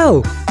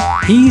fell.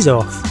 He's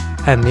off.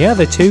 And the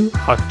other 2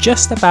 are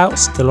just about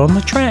still on the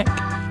track.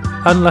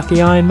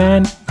 Unlucky Iron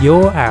Man,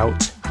 you're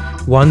out.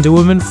 Wonder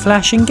Woman,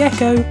 Flash and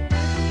Gecko.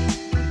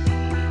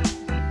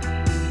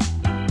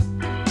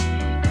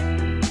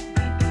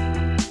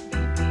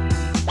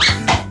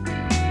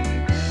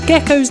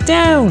 Gecko's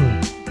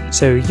down.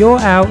 So you're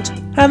out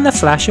and the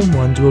Flash and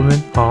Wonder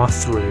Woman are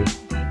through.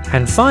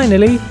 And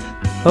finally,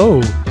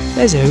 oh,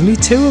 there's only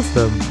 2 of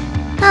them.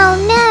 Oh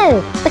no!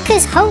 So,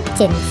 because Hulk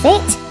didn't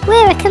fit,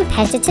 we're a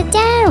competitor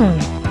down.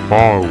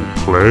 I'll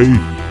play.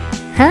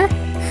 Huh?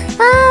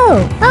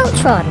 Oh,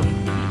 Ultron.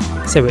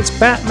 So it's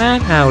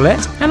Batman,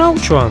 Owlet and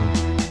Ultron.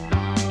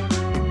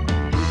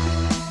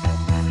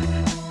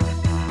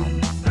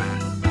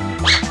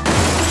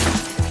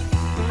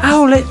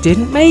 Owlet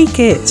didn't make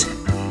it.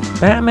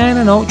 Batman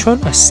and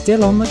Ultron are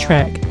still on the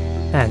track,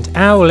 and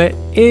Owlet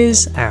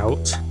is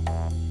out.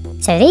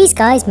 So these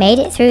guys made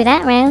it through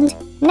that round.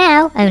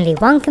 Now only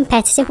one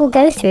competitor will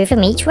go through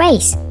from each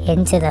race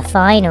into the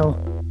final.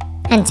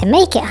 And to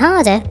make it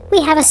harder,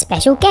 we have a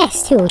special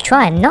guest who will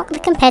try and knock the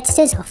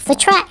competitors off the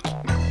track.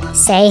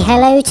 Say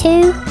hello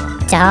to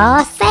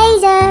Darth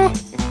Vader.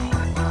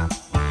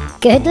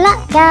 Good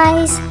luck,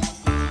 guys.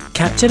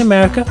 Captain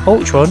America,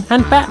 Ultron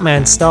and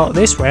Batman start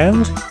this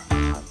round.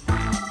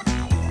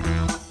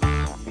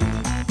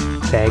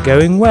 They're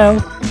going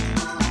well.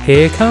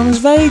 Here comes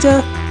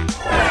Vader.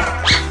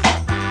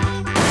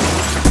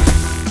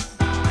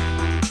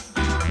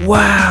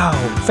 Wow!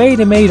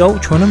 Vader made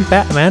Ultron and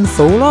Batman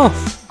fall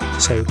off.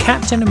 So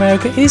Captain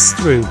America is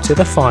through to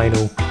the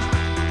final.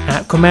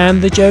 Aquaman,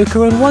 the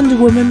Joker and Wonder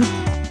Woman.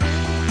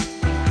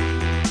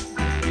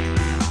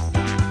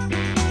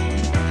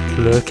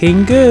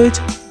 Looking good.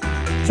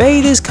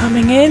 Vader's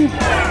coming in.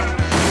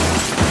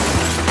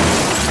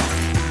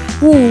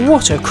 Ooh,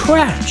 what a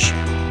crash!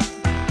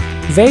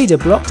 Vader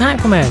blocked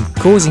Aquaman,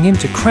 causing him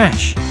to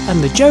crash,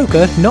 and the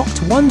Joker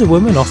knocked Wonder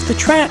Woman off the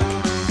track.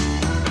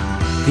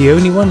 The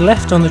only one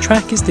left on the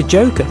track is the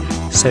Joker,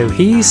 so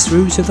he's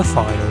through to the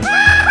final.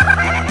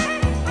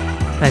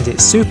 And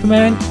it's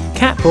Superman,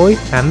 Catboy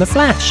and the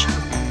Flash.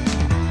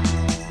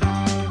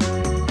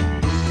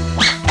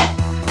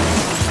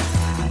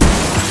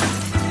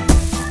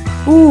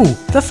 Ooh,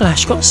 the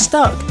Flash got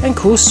stuck and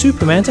caused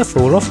Superman to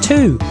fall off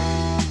too.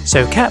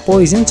 So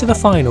Catboy's into the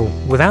final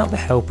without the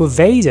help of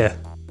Vader.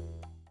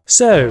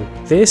 So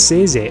this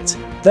is it,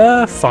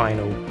 the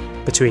final,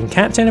 between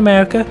Captain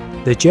America,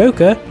 the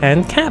Joker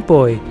and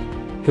Catboy.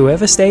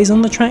 Whoever stays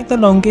on the track the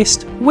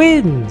longest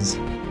wins.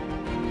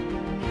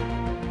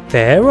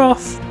 They're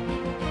off.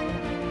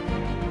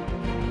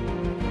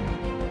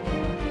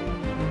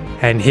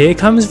 And here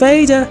comes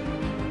Vader.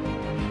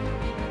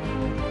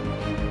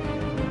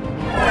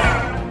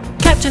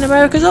 Captain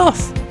America's off.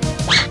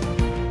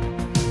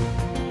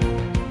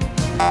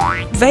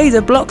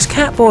 Vader blocks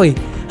Catboy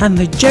and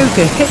the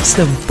Joker hits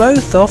them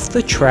both off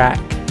the track.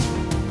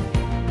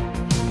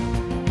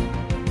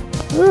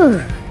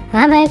 Ooh,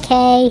 I'm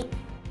okay.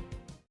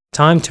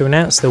 Time to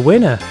announce the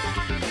winner.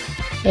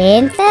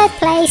 In third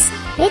place,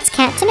 it's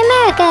Captain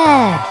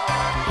America.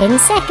 In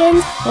second,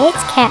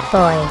 it's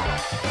Catboy.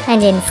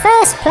 And in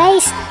first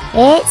place,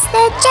 it's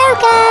the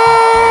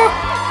Joker!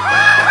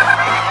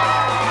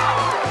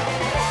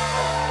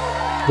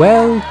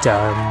 Well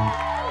done.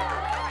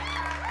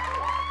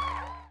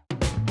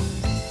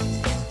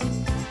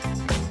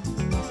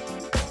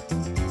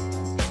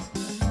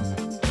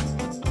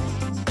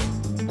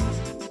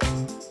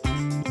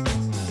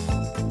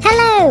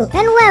 Hello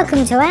and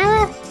welcome to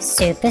our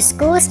Super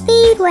Score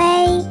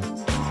Speedway.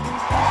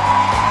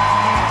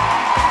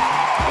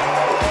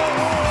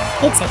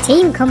 It's a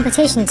team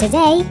competition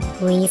today.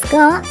 We've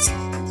got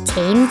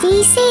Team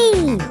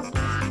DC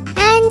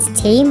and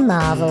Team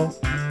Marvel.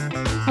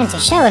 And to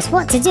show us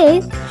what to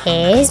do,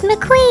 here's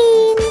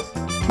McQueen.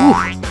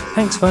 Ooh,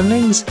 thanks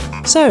Funlings.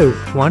 So,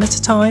 one at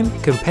a time,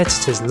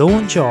 competitors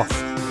launch off,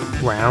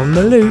 round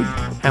the loop,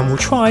 and will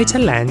try to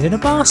land in a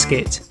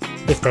basket.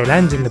 If they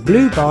land in the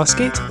blue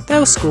basket,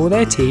 they'll score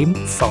their team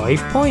 5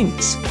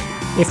 points.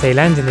 If they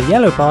land in the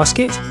yellow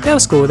basket, they'll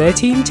score their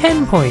team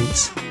 10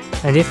 points.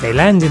 And if they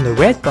land in the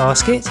red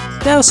basket,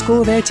 they'll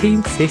score their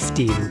team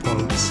 15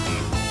 points.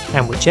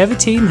 And whichever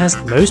team has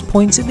the most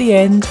points at the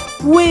end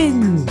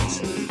wins!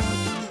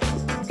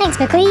 Thanks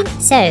McQueen,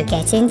 so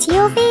get into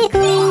your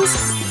vehicles.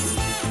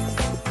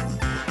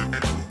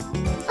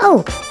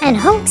 Oh, and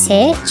Hulk's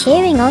here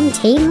cheering on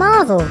Team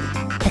Marvel,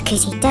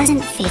 because he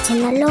doesn't fit in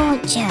the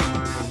launcher.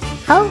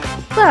 Hulk,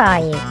 where are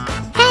you?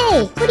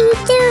 Hey, what are you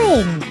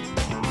doing?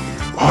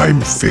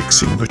 I'm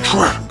fixing the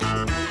track.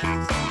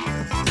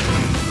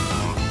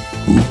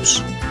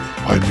 Oops,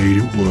 I made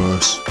it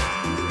worse.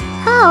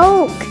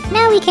 Hulk,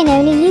 now we can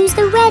only use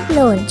the red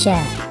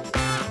launcher.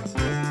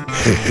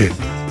 Heh,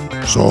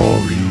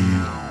 sorry.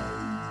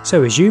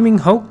 So assuming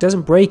Hulk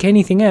doesn't break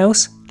anything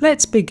else,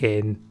 let's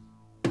begin.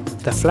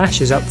 The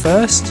Flash is up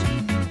first.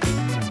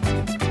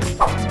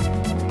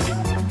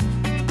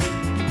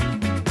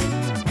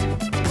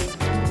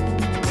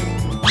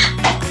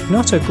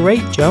 Not a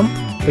great jump,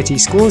 but he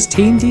scores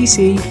Team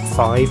DC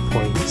 5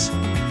 points.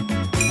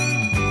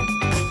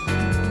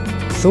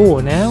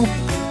 Thor now.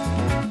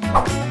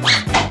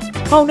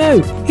 Oh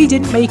no, he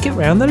didn't make it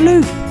round the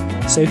loop,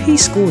 so he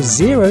scores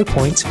 0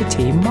 points for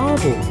Team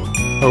Marvel.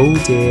 Oh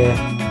dear.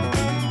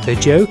 The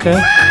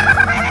Joker.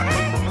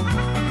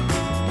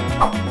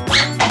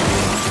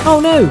 Oh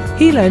no,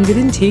 he landed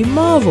in Team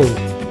Marvel.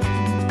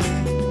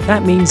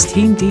 That means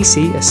Team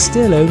DC are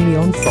still only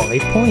on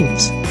 5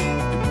 points.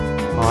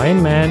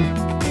 Iron Man.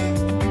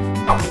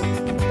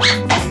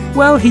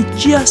 Well, he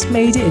just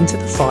made it into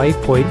the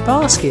 5-point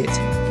basket,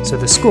 so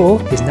the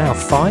score is now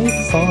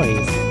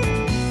 5-5.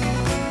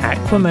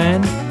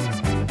 Aquaman.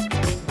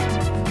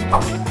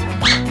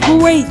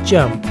 Great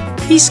jump!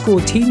 He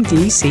scored Team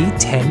DC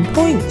 10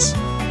 points,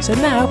 so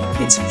now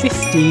it's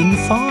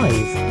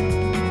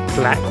 15-5.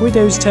 Black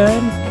Widow's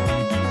turn.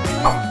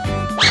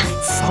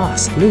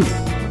 Fast loop.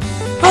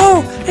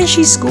 Oh, and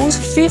she scores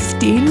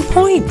 15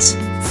 points!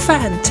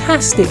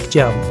 Fantastic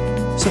jump!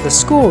 So the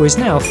score is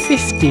now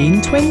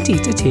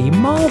 15-20 to Team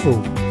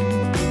Marvel.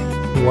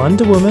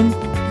 Wonder Woman.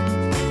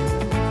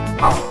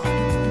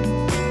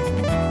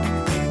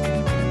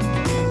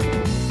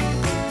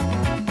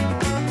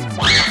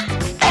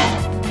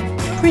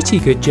 Pretty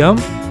good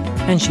jump,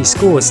 and she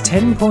scores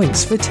 10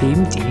 points for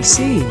Team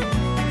DC.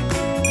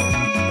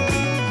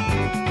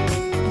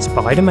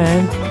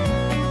 Spider-Man.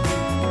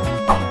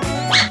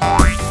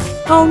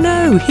 Oh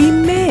no, he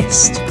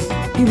missed!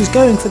 He was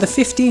going for the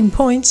 15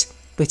 points,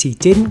 but he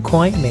didn't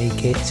quite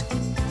make it.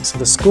 So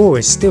the score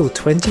is still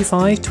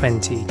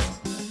 25-20.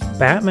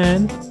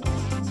 Batman.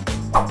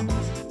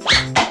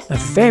 A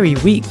very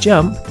weak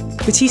jump,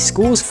 but he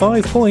scores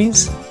 5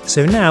 points,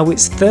 so now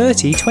it's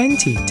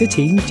 30-20 to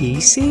Team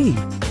DC.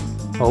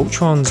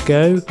 Ultron's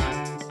go.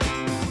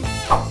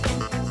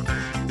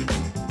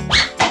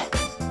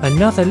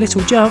 Another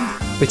little jump,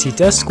 but he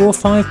does score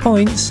 5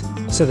 points,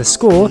 so the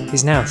score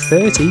is now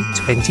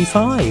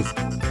 30-25.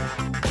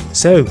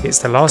 So it's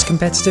the last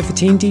competitor for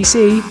Team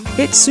DC,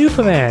 it's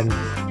Superman.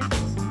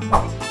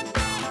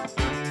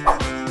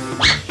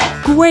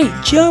 Great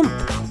jump!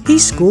 He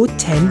scored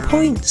 10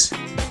 points.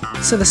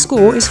 So the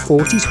score is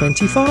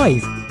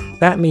 40-25.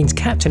 That means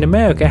Captain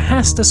America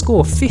has to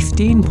score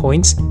 15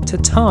 points to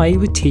tie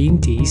with Team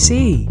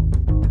DC.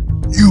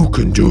 You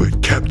can do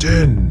it,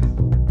 Captain.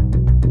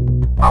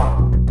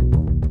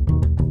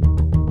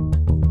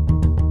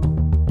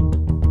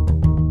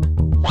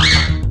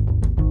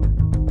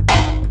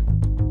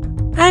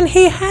 And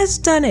he has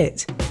done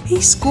it! He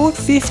scored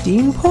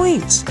 15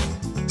 points.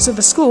 So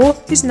the score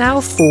is now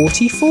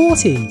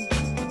 40-40.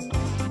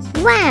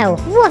 Wow,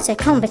 what a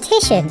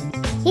competition!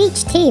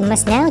 Each team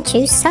must now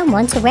choose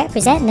someone to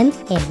represent them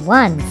in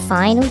one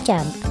final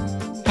jump.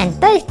 And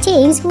both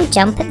teams will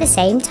jump at the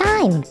same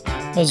time,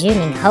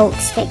 assuming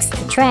Hulk's fixed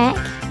the track.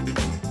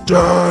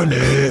 Done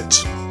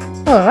it!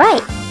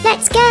 Alright,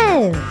 let's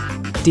go!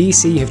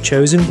 DC have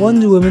chosen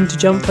Wonder Woman to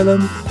jump for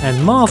them,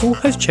 and Marvel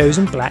have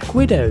chosen Black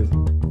Widow.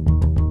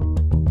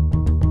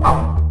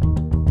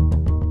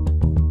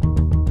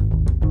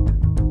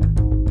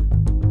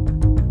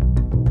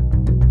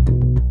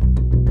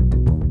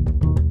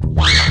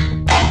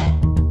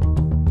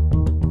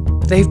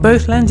 They've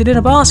both landed in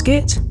a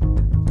basket.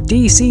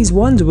 DC's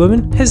Wonder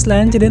Woman has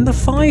landed in the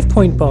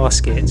 5-point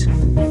basket.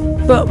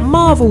 But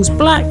Marvel's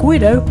Black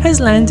Widow has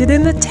landed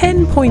in the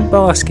 10-point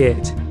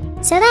basket.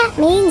 So that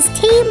means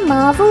Team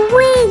Marvel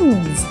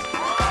wins!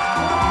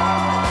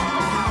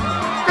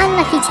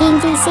 Unlucky Team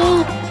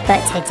DC,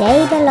 but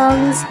today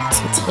belongs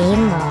to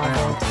Team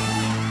Marvel.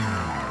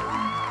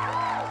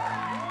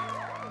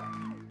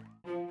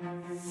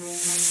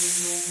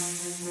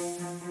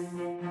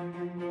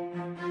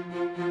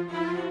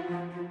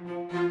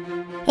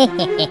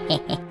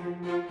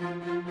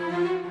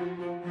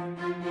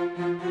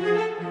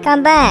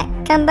 Come back,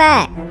 come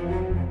back.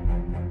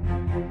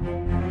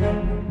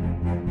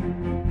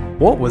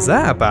 What was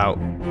that about?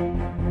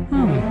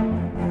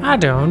 I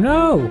don't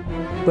know,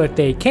 but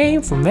they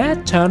came from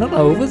that tunnel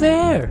over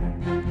there.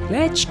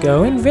 Let's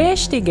go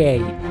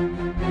investigate.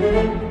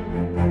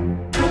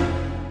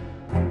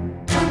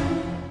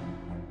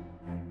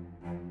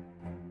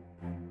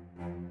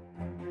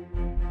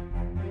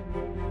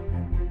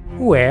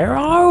 Where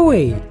are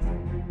we?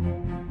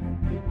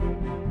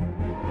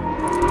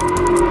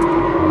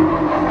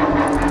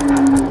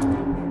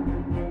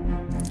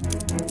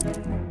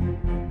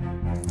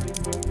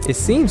 It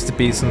seems to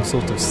be some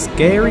sort of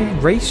scary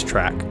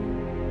racetrack.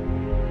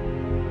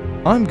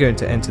 I'm going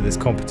to enter this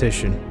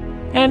competition.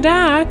 And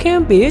I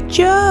can be a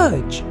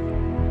judge.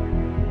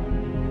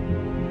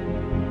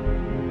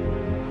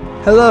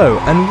 Hello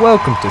and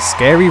welcome to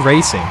Scary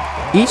Racing.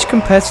 Each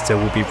competitor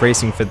will be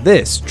racing for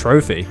this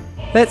trophy.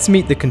 Let's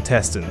meet the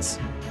contestants.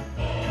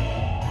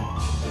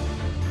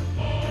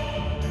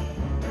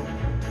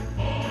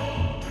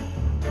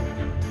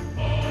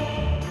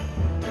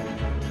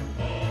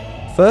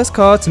 First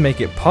car to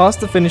make it past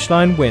the finish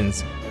line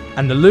wins,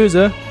 and the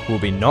loser will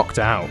be knocked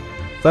out.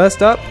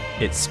 First up,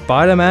 it's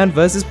Spider-Man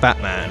vs.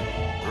 Batman.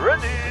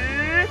 Ready,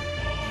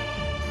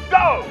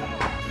 go!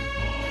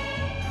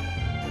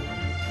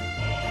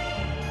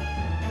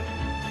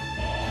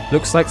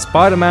 Looks like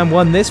Spider-Man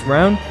won this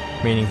round,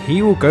 meaning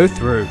he will go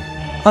through.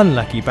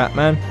 Unlucky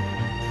Batman.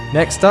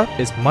 Next up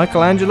is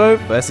Michelangelo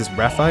vs.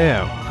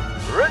 Raphael.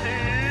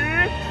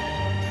 Ready,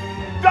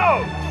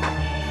 go!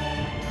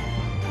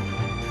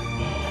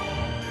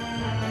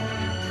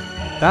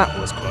 That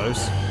was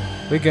close.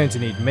 We're going to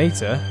need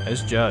Mater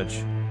as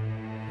judge.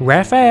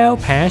 Raphael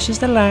passes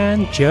the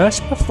line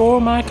just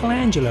before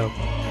Michelangelo.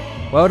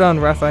 Well done,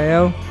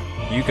 Raphael.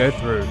 You go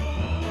through.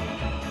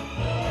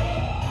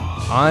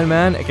 Iron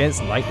Man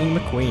against Lightning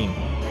McQueen.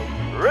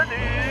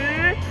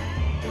 Ready,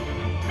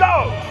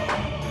 go!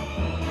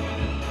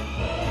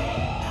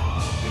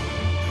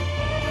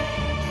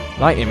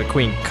 Lightning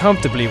McQueen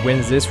comfortably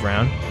wins this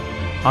round.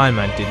 Iron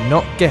Man did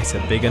not get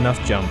a big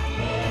enough jump.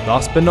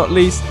 Last but not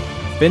least,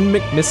 Finn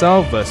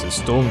McMissile versus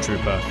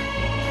Stormtrooper.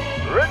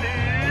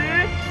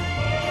 Ready,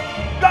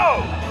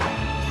 go!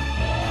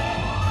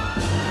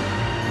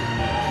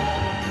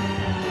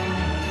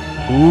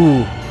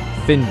 Ooh,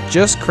 Finn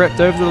just crept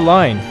over the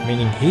line,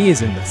 meaning he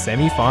is in the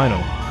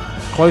semi-final.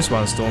 Close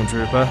one,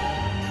 Stormtrooper.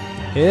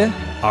 Here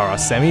are our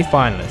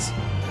semi-finalists.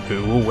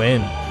 Who will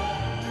win?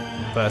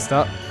 First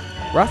up,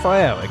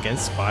 Raphael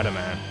against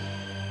Spider-Man.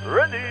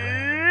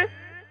 Ready,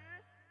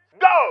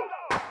 go!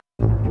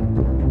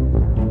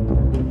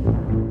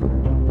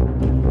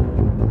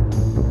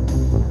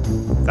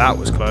 That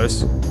was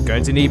close.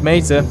 Going to need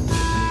Mater.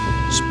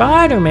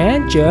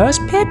 Spider-Man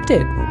just pipped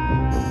it.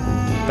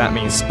 That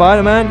means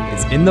Spider-Man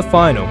is in the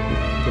final,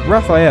 but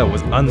Raphael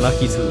was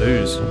unlucky to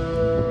lose.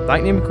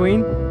 Lightning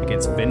McQueen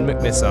against Finn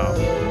McMissile.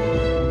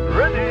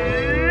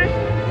 Ready,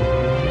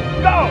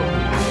 go!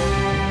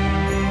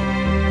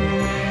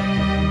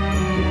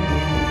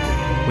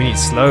 We need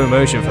slow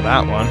motion for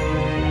that one.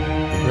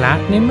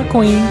 Lightning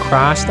McQueen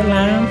crossed the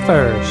line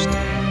first.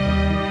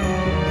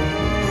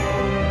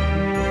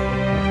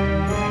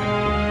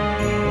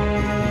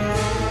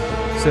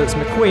 So it's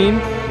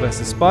McQueen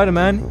versus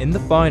Spider-Man in the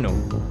final,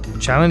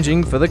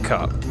 challenging for the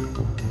cup.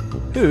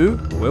 Who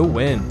will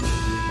win?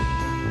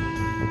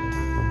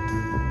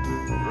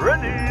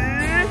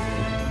 Ready,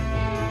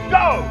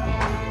 go!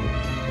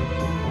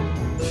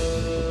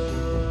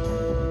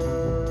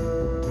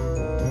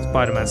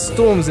 Spider-Man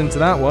storms into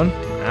that one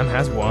and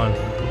has won.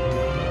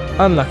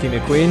 Unlucky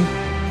McQueen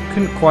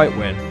couldn't quite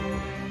win.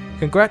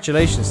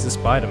 Congratulations to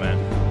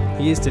Spider-Man.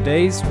 He is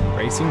today's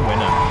racing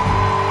winner.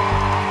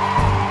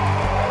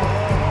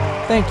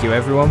 Thank you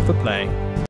everyone for playing.